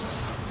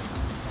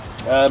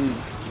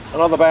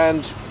 Another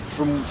band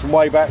from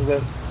way back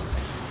that,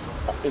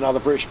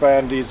 the British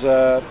band is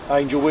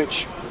Angel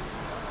Witch.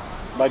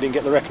 They didn't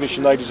get the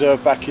recognition they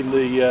deserved back in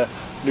the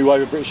new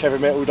wave of British heavy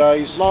metal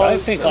days. I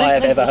don't think I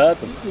have ever heard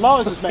them.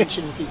 Lars has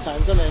mentioned a few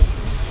times, hasn't he?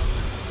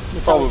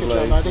 Metallica Probably,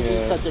 drummer. I think he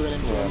yeah. said they were an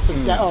influence.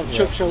 And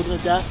Chuck Children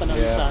of Death, I know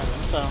he sang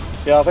them. So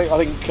yeah, I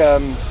think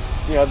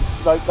you know,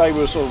 they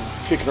were sort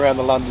of kicking around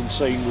the London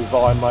scene with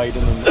Iron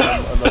Maiden and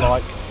the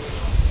like.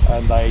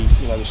 And they,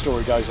 you know, the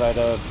story goes they had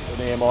an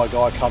EMI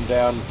guy come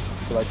down,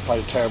 but they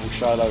played a terrible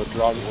show. They were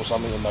drunk or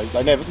something, and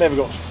they never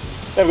got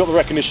the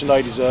recognition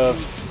they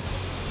deserved.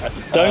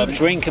 Don't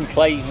drink and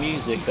play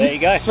music. There you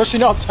go. especially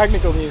not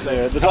technical music.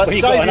 Yeah,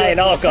 You've got an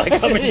A&R guy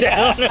coming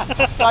down.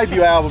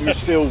 debut album is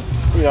still,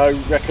 you know,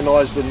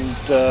 recognised and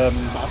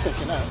Classic,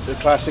 you know. the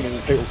classic,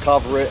 and people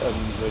cover it, and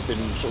they've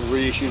been sort of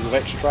reissued with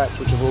extra tracks,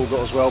 which have all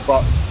got as well.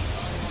 But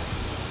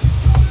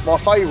my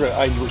favourite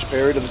Angel Witch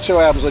period are the 2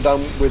 albums they've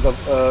done with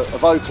a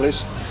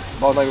vocalist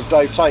by the name of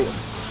Dave Tattum.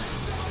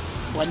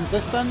 When's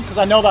this then? Because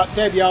I know that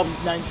debut album's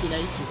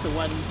 1980. So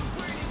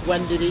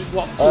when did he?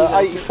 What?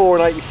 84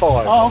 and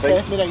 85. Oh, I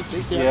okay, think. mid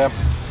 80s. Yeah.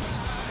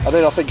 Yeah. And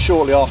then I think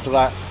shortly after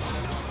that,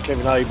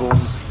 Kevin Hayborn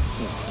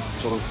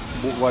sort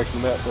of walked away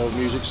from the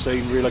music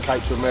scene,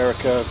 relocated to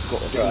America, got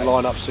different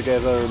lineups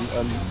together,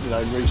 and you know,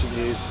 in recent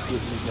years, you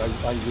know,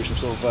 Angel Witch have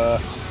sort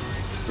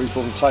of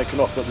reformed and taken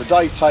off. But the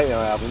Dave Tattum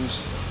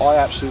albums, I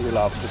absolutely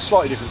love. It's a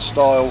slightly different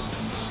style.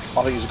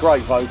 I think he's a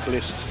great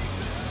vocalist.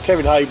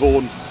 Kevin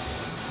Hayborn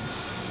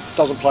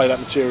doesn't play that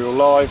material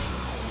live.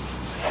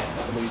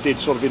 I mean, he did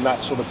sort of in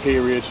that sort of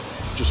period,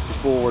 just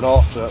before and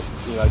after,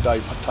 you know,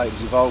 Dave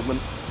Tattum's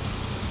involvement.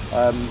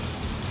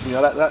 You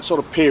know, that sort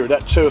of period,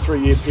 that 2 or 3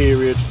 year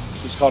period,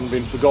 has kind of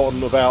been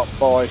forgotten about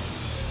by,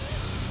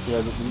 you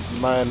know, the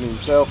man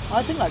himself.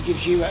 I think that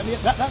gives you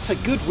that's a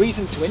good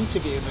reason to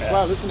interview him as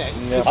well, isn't it?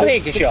 Yeah. I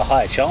think it gives you a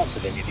higher chance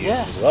of interviewing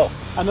as well.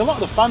 And a lot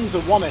of the fans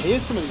will want to hear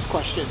some of these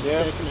questions.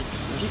 Yeah.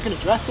 If you can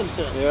address them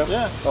to him.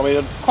 Yeah. I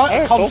mean, quite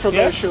a cool,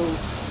 controversial.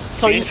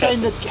 So Be you're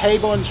saying that interesting.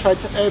 Hayborn tried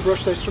to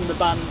airbrush this from the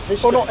band's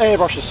history? well, not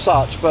airbrush as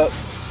such, but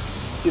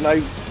you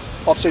know,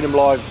 I've seen them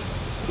live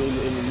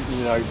in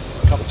you know,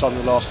 a couple of times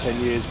in the last 10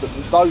 years. But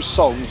those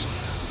songs,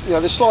 you know,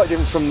 they're slightly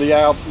different from the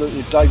album,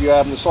 the debut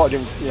album. They're slightly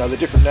different, you know, they're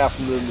different now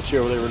from the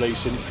material they're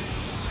releasing.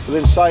 But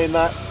then saying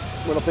that,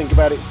 when I think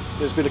about it,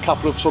 there's been a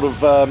couple of sort of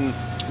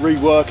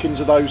reworkings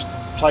of those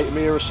Tattum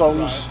era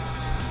songs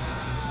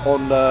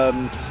on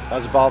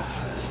As Above,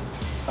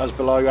 As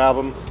Below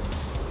album.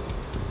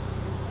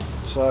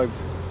 So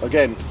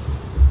again,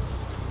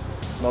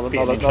 another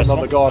guy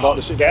I'd like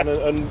to sit down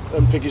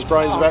and pick his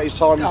brains about his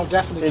time I'll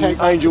definitely in take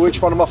that. Angel Witch,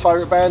 one of my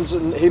favourite bands,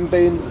 and him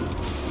being,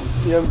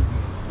 you know,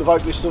 the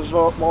vocalist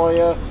of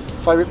my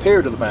favourite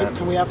period of the band.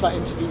 Can we have that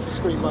interview for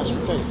Screen Burst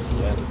Repeat?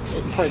 Yeah.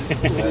 In print,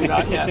 we'll do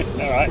that, yeah.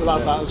 All right. We'll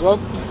have that as well.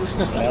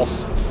 What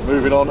else?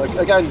 Moving on,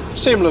 again,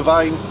 similar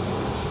vein,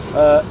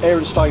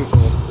 Erna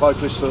Stainthorpe,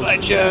 vocalist of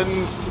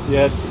Legend!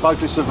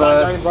 vocalist of My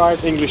Dying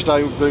Bride. English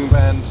boom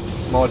band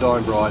My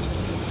Dying Bride,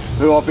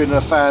 who I've been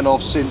a fan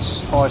of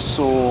since I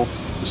saw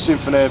the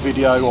Symphonaire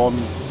video on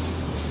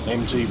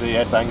MTV,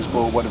 Headbangers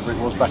Ball, whatever it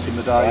was back in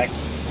the day. Right.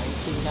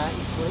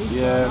 1993.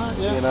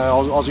 Yeah, you know,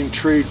 I was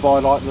intrigued by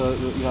like the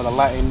you know, the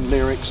Latin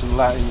lyrics and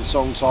Latin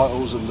song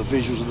titles and the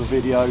visuals of the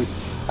video,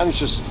 and it's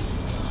just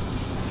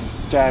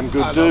damn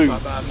good. I Doom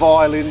love that band.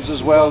 violins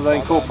as well. Love They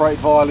that incorporate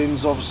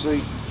violins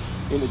obviously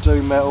into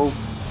doom metal.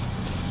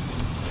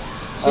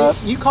 So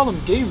you call them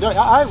Doom, don't you?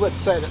 I would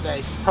say that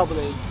they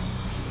probably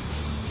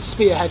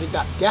spearheaded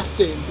that Death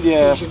Doom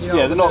Yeah, fusion, you know,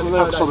 yeah, they're not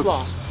Paradise sort of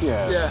Lost.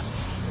 yeah.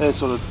 They're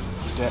sort of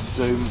death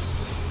doom.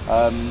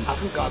 I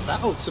haven't got that.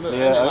 Oh, some of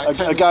Yeah, them, like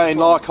again,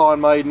 like Iron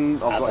Maiden, I've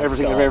got Haven't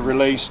everything got they've ever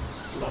released,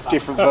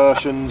 different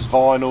versions,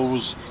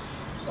 vinyls.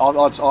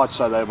 I'd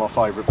say they're my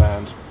favourite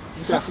band.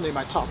 definitely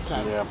my top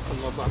 10. Yeah.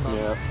 I love that band.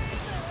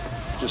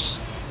 Yeah, just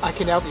I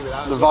can help you with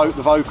that. the as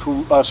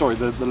well.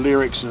 the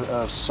lyrics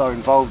are so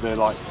involved there.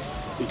 Like,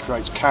 he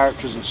creates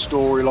characters and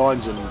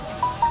storylines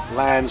and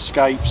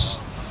landscapes.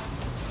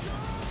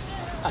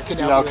 I can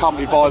You help know, you with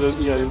accompanied that. by I the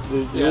can you know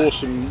the Yeah.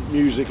 awesome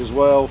music as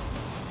well.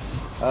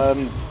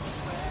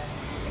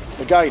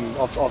 Again,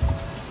 I've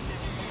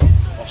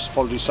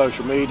followed his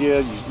social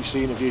media. You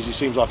see interviews. He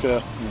seems like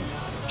a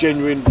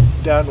genuine,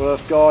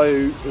 down-to-earth guy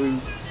who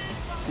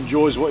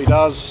enjoys what he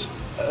does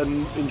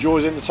and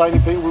enjoys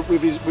entertaining people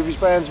with his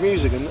band's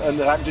music and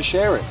happy to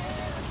share it.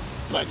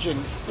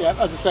 Legend. Yeah,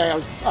 as I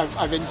say,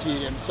 I've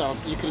interviewed him, so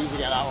you could easily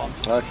get that one.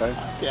 Okay.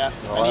 Yeah,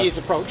 and Alright. he is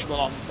approachable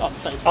on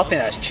Facebook. I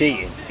think that's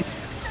cheating.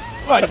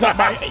 Well, it's not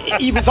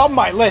he was on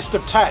my list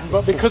of 10,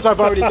 but because I've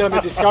already done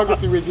a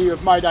discography review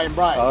of My Dying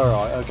Bride, All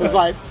right. Okay. it was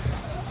like,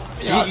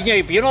 So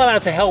you're not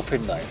allowed to help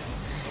him though.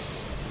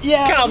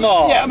 yeah, Come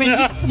on. yeah. I mean,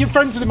 you're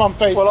friends with him on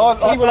Facebook.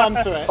 Well, he will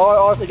answer it.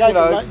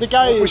 the the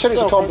guy we is said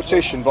it's so a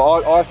competition,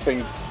 but I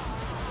think,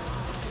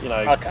 you know,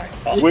 Okay.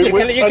 We- you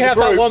we- can as a have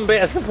that group- one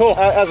bit of support.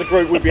 as a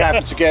group, we'd be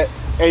happy to get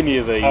any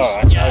of these. All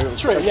right. you Yeah, know,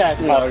 true. Yeah.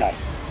 you know, Okay.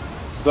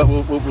 But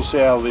we'll see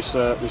how this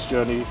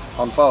journey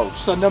unfolds.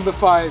 So number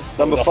 5.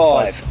 Number Number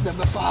 5.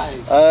 Number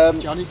 5. Um,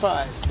 Johnny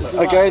 5. Is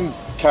it Again,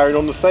 carrying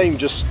on the theme,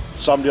 just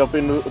somebody I've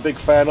been a big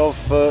fan of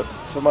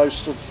for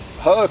most of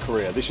her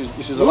career. This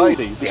is a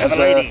lady. This have is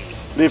a lady.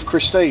 Liv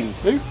Kristine.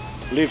 Who?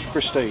 Liv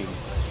Kristine.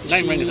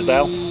 Name rings a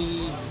bell.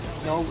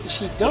 No,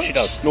 she does. She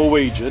does.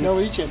 Norwegian.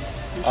 Norwegian.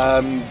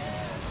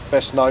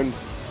 Best known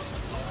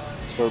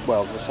for,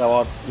 well, that's how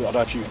I don't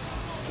know if you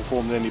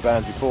performed in any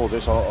bands before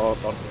this, a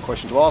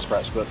question to ask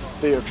perhaps, but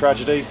Theatre of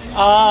Tragedy.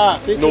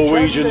 Theatre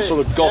Norwegian of Tragedy.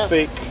 sort of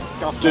gothic,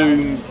 Goth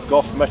doom,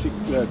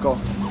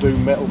 goth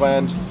doom metal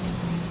band.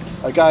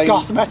 Again,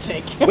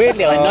 Gothmetic.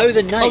 Weirdly, I know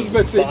the name,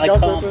 Cosmetic, but I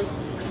can't.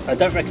 I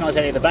don't recognise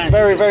any of the bands.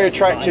 very, you very said,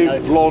 but I attractive,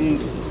 know.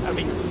 blonde. I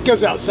mean,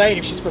 goes without saying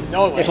if she's from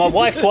Norway. If my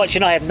wife's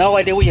watching, I have no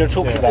idea what you're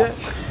talking about.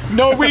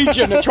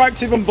 Norwegian,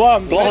 attractive and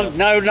blonde. Blonde,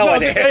 no Not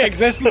as idea. if they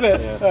exist, is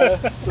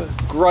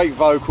it? Great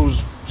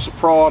vocals,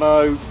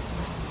 soprano,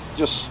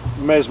 just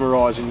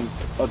mesmerising.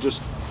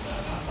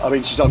 I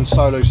mean, she's done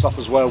solo stuff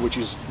as well, which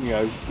is, you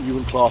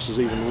wouldn't class as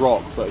even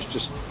rock, but it's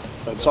just,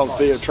 and some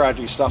Theatre of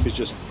Tragedy stuff is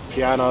just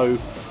piano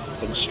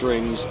and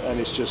strings, and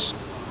it's just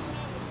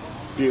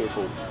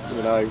beautiful,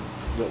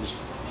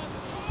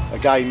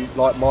 Again,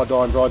 like My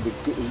Dying Bride,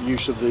 the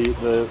use of the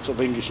sort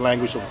of English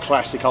language, sort of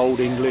classic old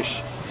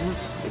English,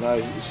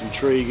 it's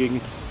intriguing.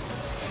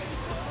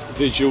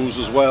 Visuals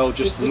as well,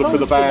 just the look of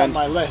the band. On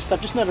my list,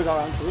 I've just never got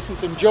around to listen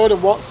to him.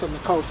 Jordan Watson, the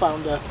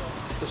co-founder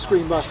of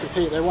Scream Blast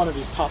Repeat, they're one of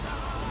his top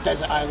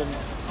desert island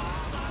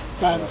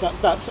bands.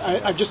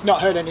 I've just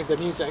not heard any of their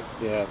music.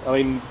 Yeah, I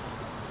mean,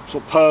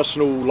 sort of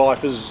personal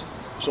life is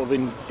sort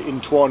of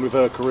entwined with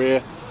her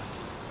career.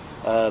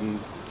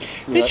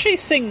 Did she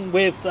sing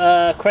with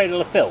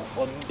Cradle of Filth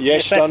on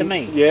Yes,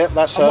 Nymphetamine? Yeah,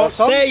 that's her. what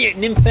song? There you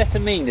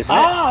Nymphetamine, isn't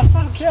it?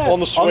 Fuck yes. On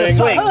the swing. On the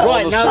swing.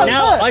 Right,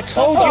 now I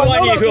told you I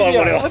knew who I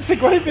wanted. That's a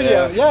great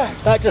video, yeah.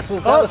 That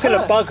was going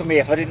to bug me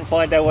if I didn't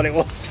find out what it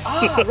was.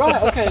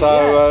 Right, okay.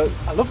 So,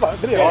 I love that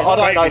video. I don't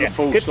know great the video.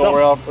 full Good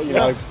story,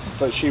 song.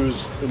 but she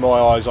was, in my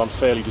eyes,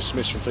 unfairly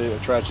dismissed from Theatre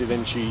of Tragedy.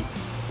 Then she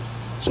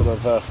sort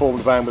of formed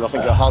a band with, I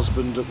think, her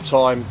husband at the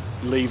time,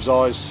 Leaves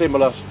Eyes,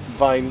 similar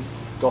vein,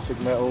 gothic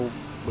metal,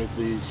 with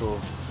the sort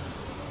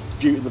of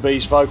Beauty and the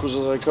Beast vocals,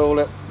 as they call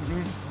it.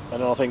 And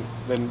then I think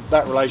then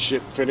that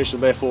relationship finished,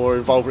 and therefore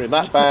involvement in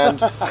that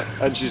band,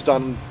 and she's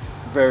done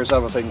various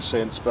other things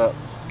since. But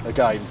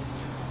again,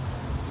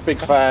 big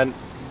fan,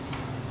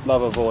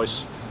 love her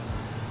voice.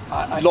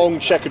 Long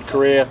checkered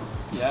career.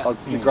 Yeah.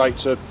 It'd be great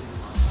to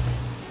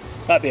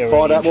That'd be a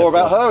find really out more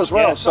about interesting- her as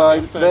well. Yeah,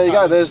 So there you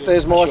go.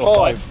 There's my Sure,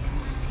 five.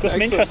 Got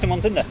some Excellent. interesting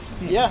ones in there.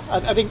 Yeah,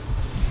 I think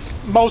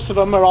most of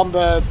them are on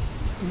the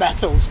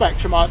metal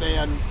spectrum, aren't they,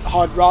 and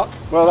hard rock.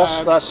 Well, that's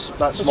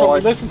That's my. what we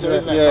listen to,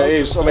 isn't it? Yeah, it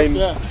Most of is.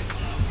 the I mean,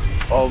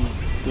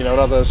 stuff,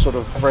 another sort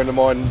of friend of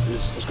mine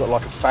has got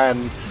like a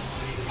fan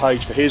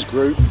page for his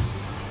group,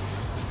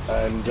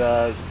 and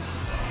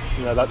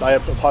that they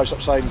have a post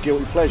up saying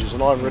guilty pleasures,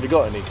 and I haven't really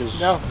got any because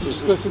No,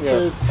 just listen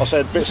to- I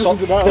said bit listen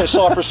to metal. of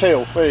Cypress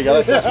Hill. There you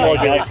go. That's my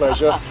guilty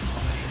pleasure.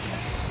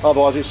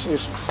 Otherwise,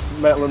 it's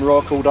metal and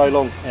rock all day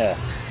long. Yeah.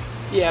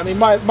 yeah, I mean,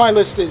 my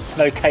list is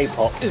No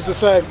K-pop. the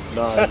same.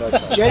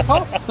 No.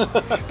 J-pop?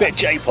 Bit of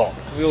J-pop.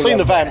 We all Seen the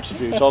love Vamps a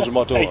few times with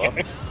my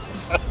daughter.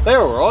 They're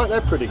all right. They're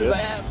pretty good.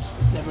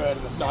 Never heard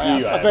of them. No, I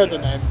You have. I've have, heard the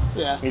yeah. name.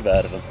 Yeah. We've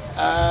heard of them.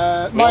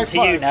 My We're on to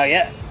you five. now,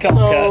 yeah? Come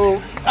on,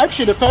 Kirk. So,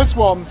 actually, the first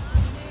one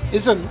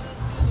isn't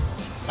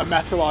a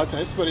metal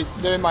artist, but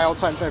they're in my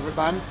all-time favourite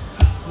band.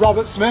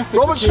 Robert Smith. the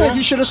Robert computer. Smith,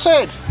 you should have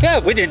said. Yeah,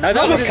 we didn't know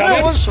that was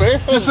coming. Robert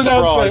Smith. Just That's a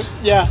announce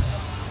surprise. it. Yeah.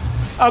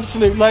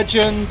 Absolute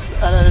legend,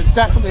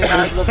 definitely an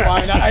idol of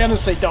mine. I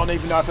honestly don't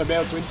even know if I'd be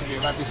able to interview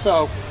him. I'd be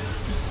so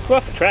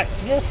Worth a track.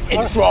 Yeah.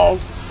 enthralled.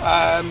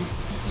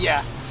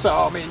 So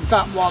I mean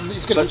that one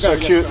is going to So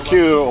be very difficult,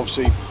 Cure,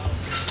 obviously.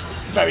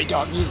 very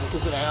dark music,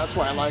 isn't it? That's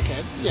why I like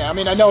it. Yeah, I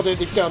mean I know that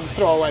they've done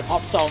throwaway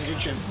pop songs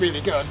which are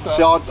really good, but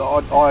See, I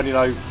only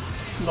know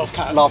Love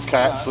Cats. Love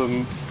Cats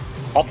and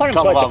I find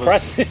them Couple quite of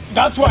depressing.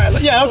 That's why.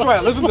 That's why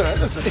I listen to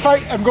it. If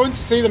I'm going to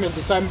see them in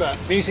December,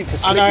 Music to and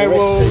slit I your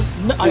wrist will.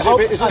 to. I is hope,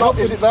 it, is, I it, hope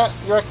is it that?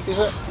 You reckon, is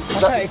it? I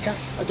don't know, it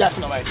just...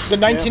 Definitely.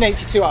 The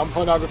 1982 album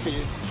Pornography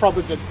is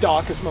probably the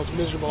darkest, most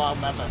miserable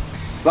album ever.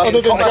 That's Other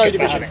than that's- Joy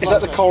Division. is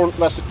that the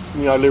that's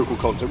the, lyrical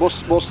content?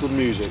 What's the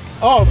music?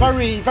 Oh,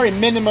 very, very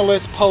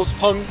minimalist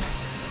post-punk,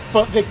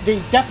 but they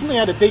definitely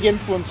had a big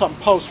influence on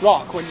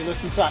post-rock when you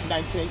listen to that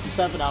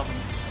 1987 album.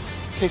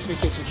 Kiss Me,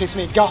 Kiss Me, Kiss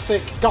Me.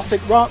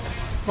 Gothic rock.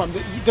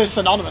 They're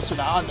synonymous with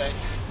that, aren't they?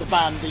 The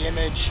band, the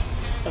image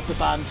of the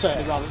band,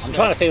 certainly Robert Smith. I'm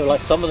trying to feel like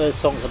some of the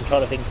songs I'm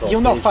trying to think of.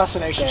 You'll know is,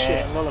 Fascination Street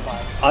and Lullaby.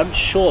 I'm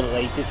sure that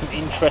they did some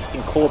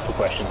interesting chord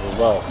progressions as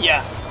well.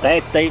 Yeah.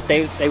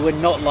 They were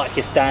not like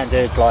your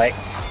standard like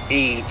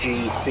E,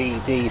 G, C,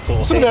 D sort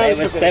of Some thing. of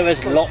those There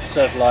was lots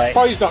of like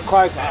Boys Not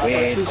Quite that.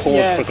 weird but chord some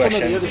of the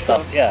progressions other and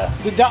stuff. Yeah.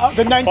 The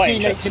Quite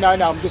interesting.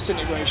 1989 album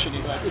Disintegration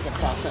is a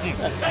classic.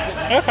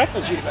 Okay.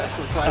 As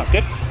universally played. Sounds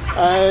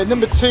good.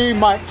 Number 2,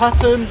 Mike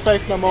Patton,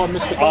 Faith No More, and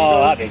Mr. Bungle.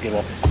 Oh, that'd be a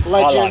good one.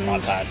 Legend. I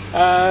like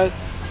my band.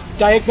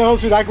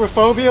 Diagnosed with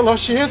agoraphobia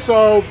last year,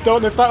 so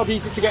don't know if that'll be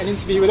easy to get an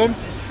interview with him.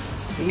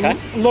 Okay.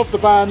 Love the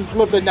band,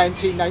 love the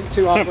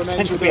 1992 album.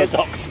 Pretend to Angel be a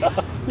Dust.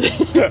 doctor.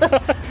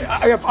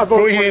 I've Bring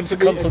always you wanted in to for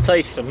meet him.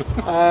 consultation.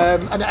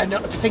 And the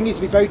thing is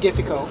to be very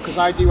difficult because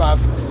I do have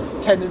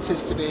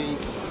tendencies to be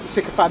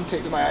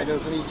sycophantic with my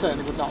idols, and he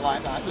certainly would not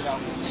like that, you know.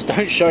 Just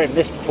don't show him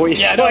this before you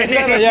Yeah, show no, him.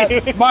 exactly,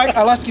 yeah. Mike,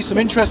 I'll ask you some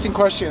interesting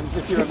questions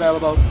if you're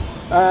available.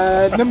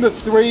 Number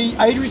 3,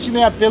 I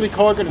originally had Billy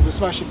Corgan of the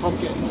Smashing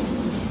Pumpkins,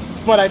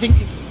 but I think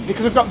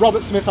because I've got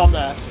Robert Smith on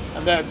there,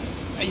 and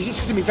it's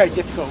just going to be very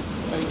difficult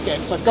in these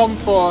games, so I've gone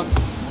for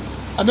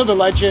another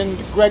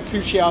legend, Greg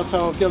Puciato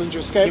of Dillinger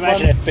Escape Can you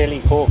imagine if Billy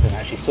Corgan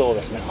actually saw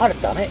this? I'd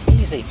have done it,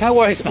 easy. No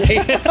worries,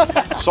 mate.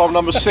 So I'm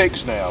number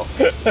 6 now.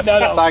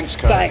 No. Thanks,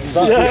 Kirk. Thanks.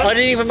 I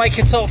didn't even make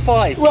a top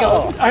 5. Well,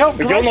 God. I hope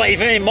But you're not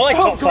even in my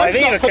top 5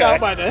 either, not put out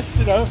Kirk. by this,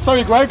 you know.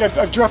 Sorry, Greg,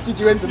 I've drafted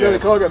you in for Billy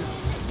Corgan.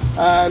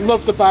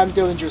 Love the band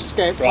Dillinger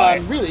Escape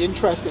Plan. Really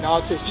interesting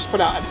artist. Just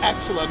put out an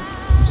excellent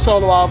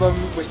solo album,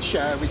 which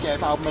we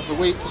gave Album of the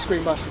Week for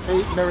Screen Blast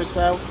Repeat, Mirror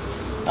Cell.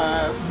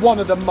 One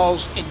of the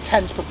most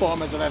intense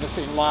performers I've ever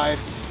seen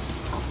live.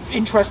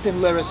 Interesting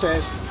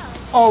lyricist,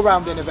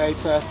 all-round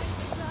innovator,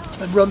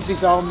 and runs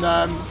his own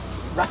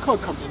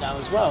record company now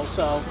as well.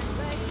 So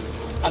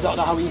I don't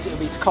know how easy it'll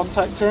be to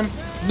contact him.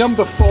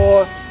 Number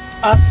 4,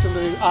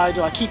 absolute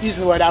idol. I keep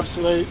using the word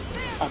absolute.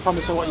 I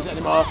promise I won't use it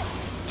anymore.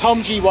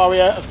 Tom G.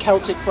 Warrior of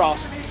Celtic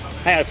Frost.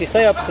 Hang on, if you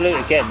say absolute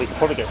again, we could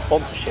probably get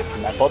sponsorship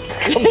from that vodka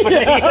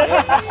company.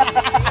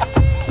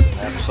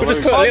 We'll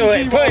just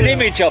put an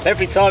image up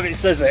every time it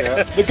says it.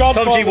 Yeah. The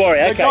Godfather, Tom G.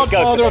 Warrior, okay, the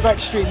Godfather of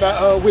extreme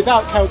metal.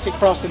 Without Celtic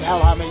Frost and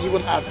Hellhammer, you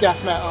wouldn't have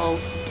death metal,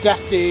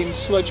 death doom,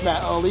 sludge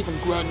metal, even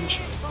grunge,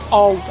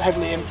 all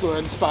heavily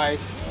influenced by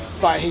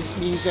his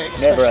music,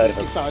 especially his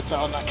guitar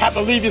tone. I can't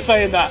believe you're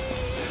saying that.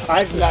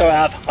 I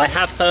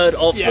have heard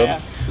of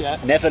them. Yeah.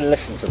 Never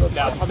listened to them.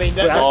 No, I mean,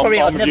 that's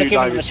probably I've never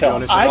given them a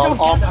chance. I don't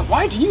get that.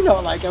 Why do you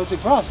not like Celtic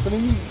Frost? I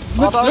mean, you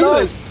lived through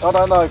this. I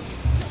don't know.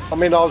 I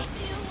mean,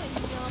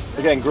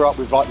 grew up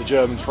with like the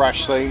German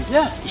thrash scene.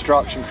 Yeah.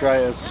 Destruction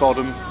Creators,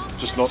 Sodom.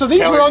 Just not. So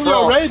these Celtic were on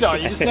your Frost. radar.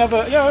 You just never.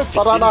 I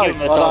don't know.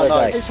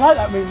 It's like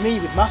that with me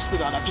with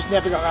Mastodon. I've just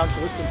never got around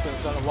to listening to it.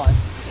 I don't know why.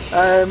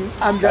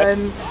 And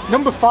then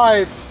number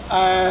 5,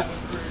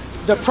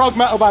 the prog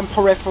metal band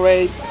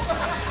Periphery.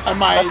 And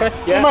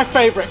my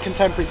favourite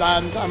contemporary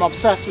band. I'm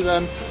obsessed with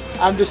them.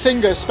 And the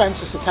singer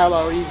Spencer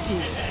Sotelo,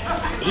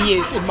 he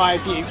is, in my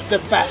view, the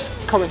best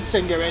current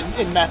singer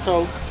in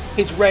metal.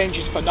 His range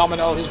is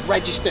phenomenal. His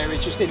register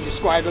is just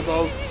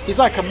indescribable. He's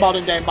like a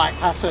modern day Mike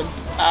Patton,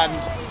 and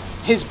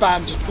his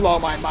band just blow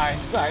my mind.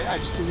 I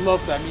just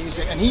love their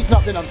music, and he's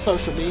not been on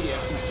social media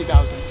since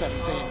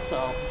 2017.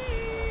 So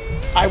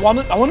I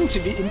wanted to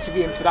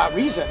interview him for that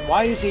reason.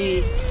 Why did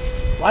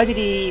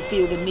he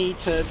feel the need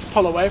to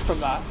pull away from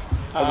that?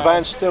 Are the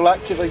band still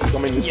actively? I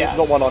mean,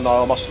 not one I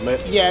know, I must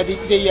admit. Yeah,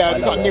 they've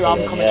got a new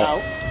album coming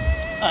out,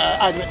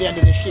 either at the end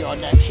of this year or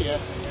next year.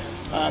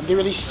 They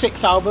released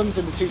 6 albums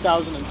in the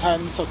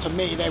 2010s, so to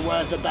me they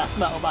were the best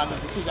metal band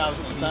of the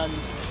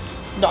 2010s.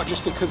 Not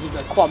just because of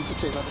the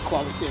quantity, but the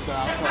quality of their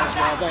output as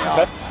well.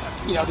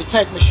 They are, they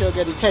take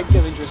Meshuggah, they take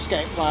Dillinger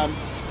Escape Plan,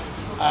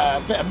 a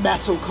bit of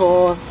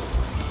metalcore,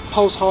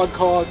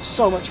 post-hardcore,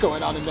 so much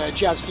going on in there,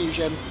 jazz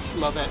fusion,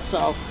 love it.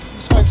 So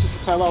Spencer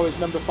Sotelo is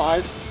number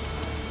 5.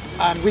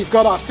 And we've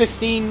got our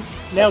 15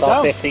 nailed down.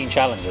 Our 15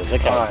 challenges,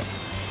 okay. Right.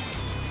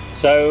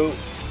 So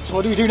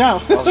what do we do now? I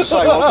was going to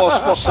say,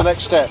 what's the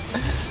next step?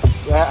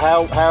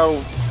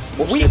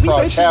 What's we the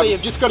approach? basically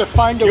have just got to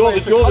find a way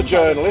to You're the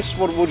journalist.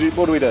 What do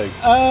we do?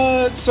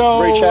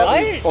 So reach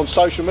out on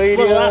social media.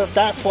 Well,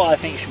 that's what I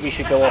think we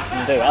should go off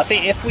and do. I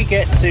think if we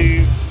get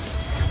to,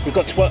 we've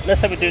got 12.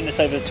 Let's say we're doing this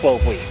over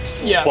 12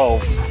 weeks,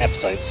 12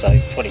 episodes, so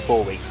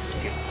 24 weeks.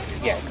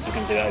 Yeah, because we're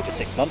going to do it over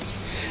 6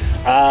 months.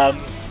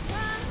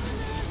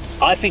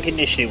 I think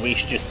initially we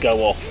should just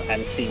go off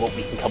and see what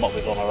we can come up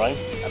with on our own,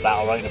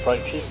 about our own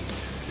approaches.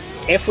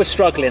 If we're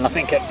struggling, I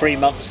think at 3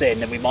 months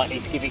in, then we might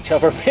need to give each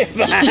other a bit of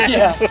a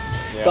hand.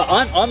 But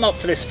I'm up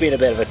for this being a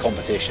bit of a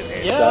competition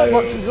here. Yeah, so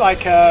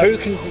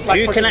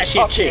who can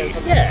actually achieve?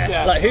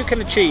 Like who can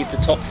achieve the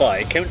top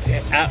 5?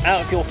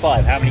 Out of your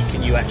 5, how many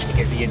can you actually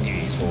get the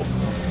interviews for?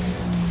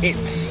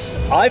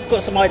 I've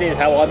got some ideas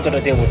how I'm going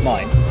to deal with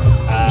mine.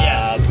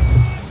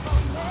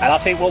 And I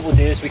think what we'll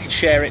do is we can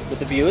share it with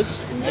the viewers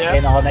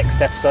in our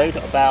next episode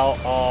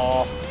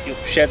you'll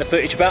share the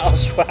footage about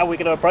us, how we're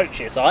going to approach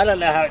it. So I don't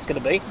know how it's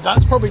going to be.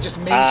 That's probably just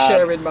me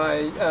sharing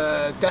my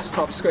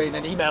desktop screen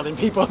and emailing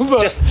people.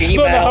 But just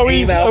email,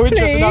 please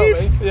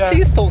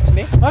talk to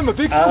me. I'm a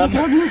big fan of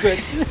your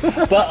music.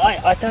 But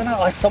I don't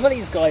know, some of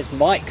these guys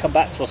might come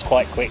back to us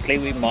quite quickly.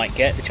 We might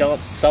get the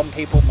chance. Some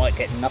people might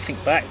get nothing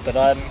back, but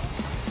I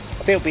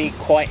think it'll be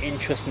quite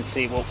interesting to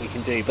see what we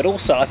can do. But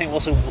also, I think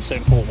what's also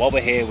important, while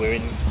we're here, we're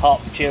in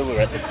Hertfordshire, we're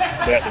at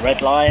the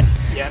Red Lion.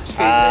 Yeah,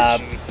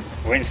 Stevenage.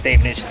 We're in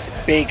Stevenage. It's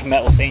a big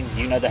metal scene.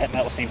 You know the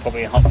metal scene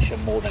probably in Hertfordshire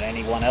more than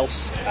anyone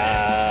else.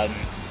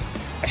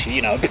 Actually,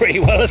 you know it pretty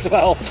well as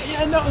well.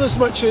 Yeah, not as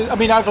much as, I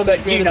mean, I've only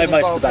you know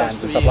most of the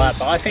bands and stuff like that,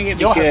 but I think it'd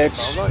be good.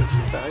 Involved, to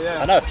be fair,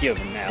 I know a few of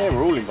them now. Yeah,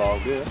 we're all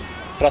involved,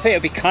 But I think it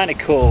would be kind of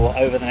cool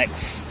over the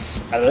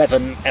next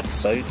 11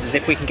 episodes is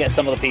if we can get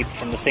some of the people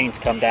from the scene to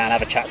come down,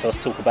 have a chat to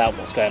us, talk about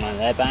what's going on in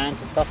their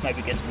bands and stuff.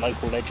 Maybe get some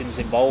local legends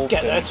involved.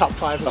 Get their top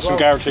 5 as That's well. some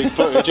guaranteed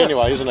footage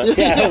anyway, isn't it?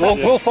 Yeah,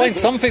 we'll find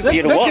something for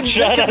you to watch.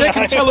 They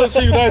can tell us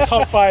who their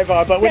top 5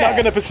 are, but we're not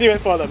going to pursue it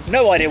for them.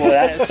 No idea what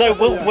that is. So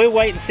we'll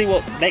wait and see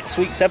what next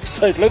week's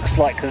episode looks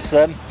like, because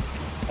I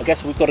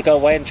guess we've got to go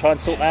away and try and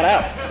sort that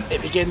out.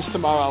 It begins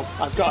tomorrow.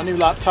 I've got a new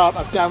laptop,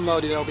 I've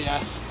downloaded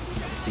OBS.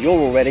 So you're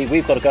all ready,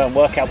 we've got to go and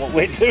work out what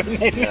we're doing.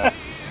 Yeah.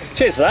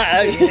 Cheers for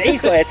that.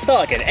 He's got a head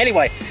start again.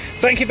 Anyway,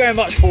 thank you very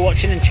much for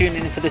watching and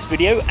tuning in for this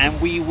video,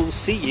 and we will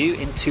see you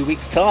in 2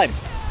 weeks' time.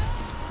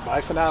 Bye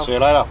for now. See you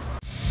later.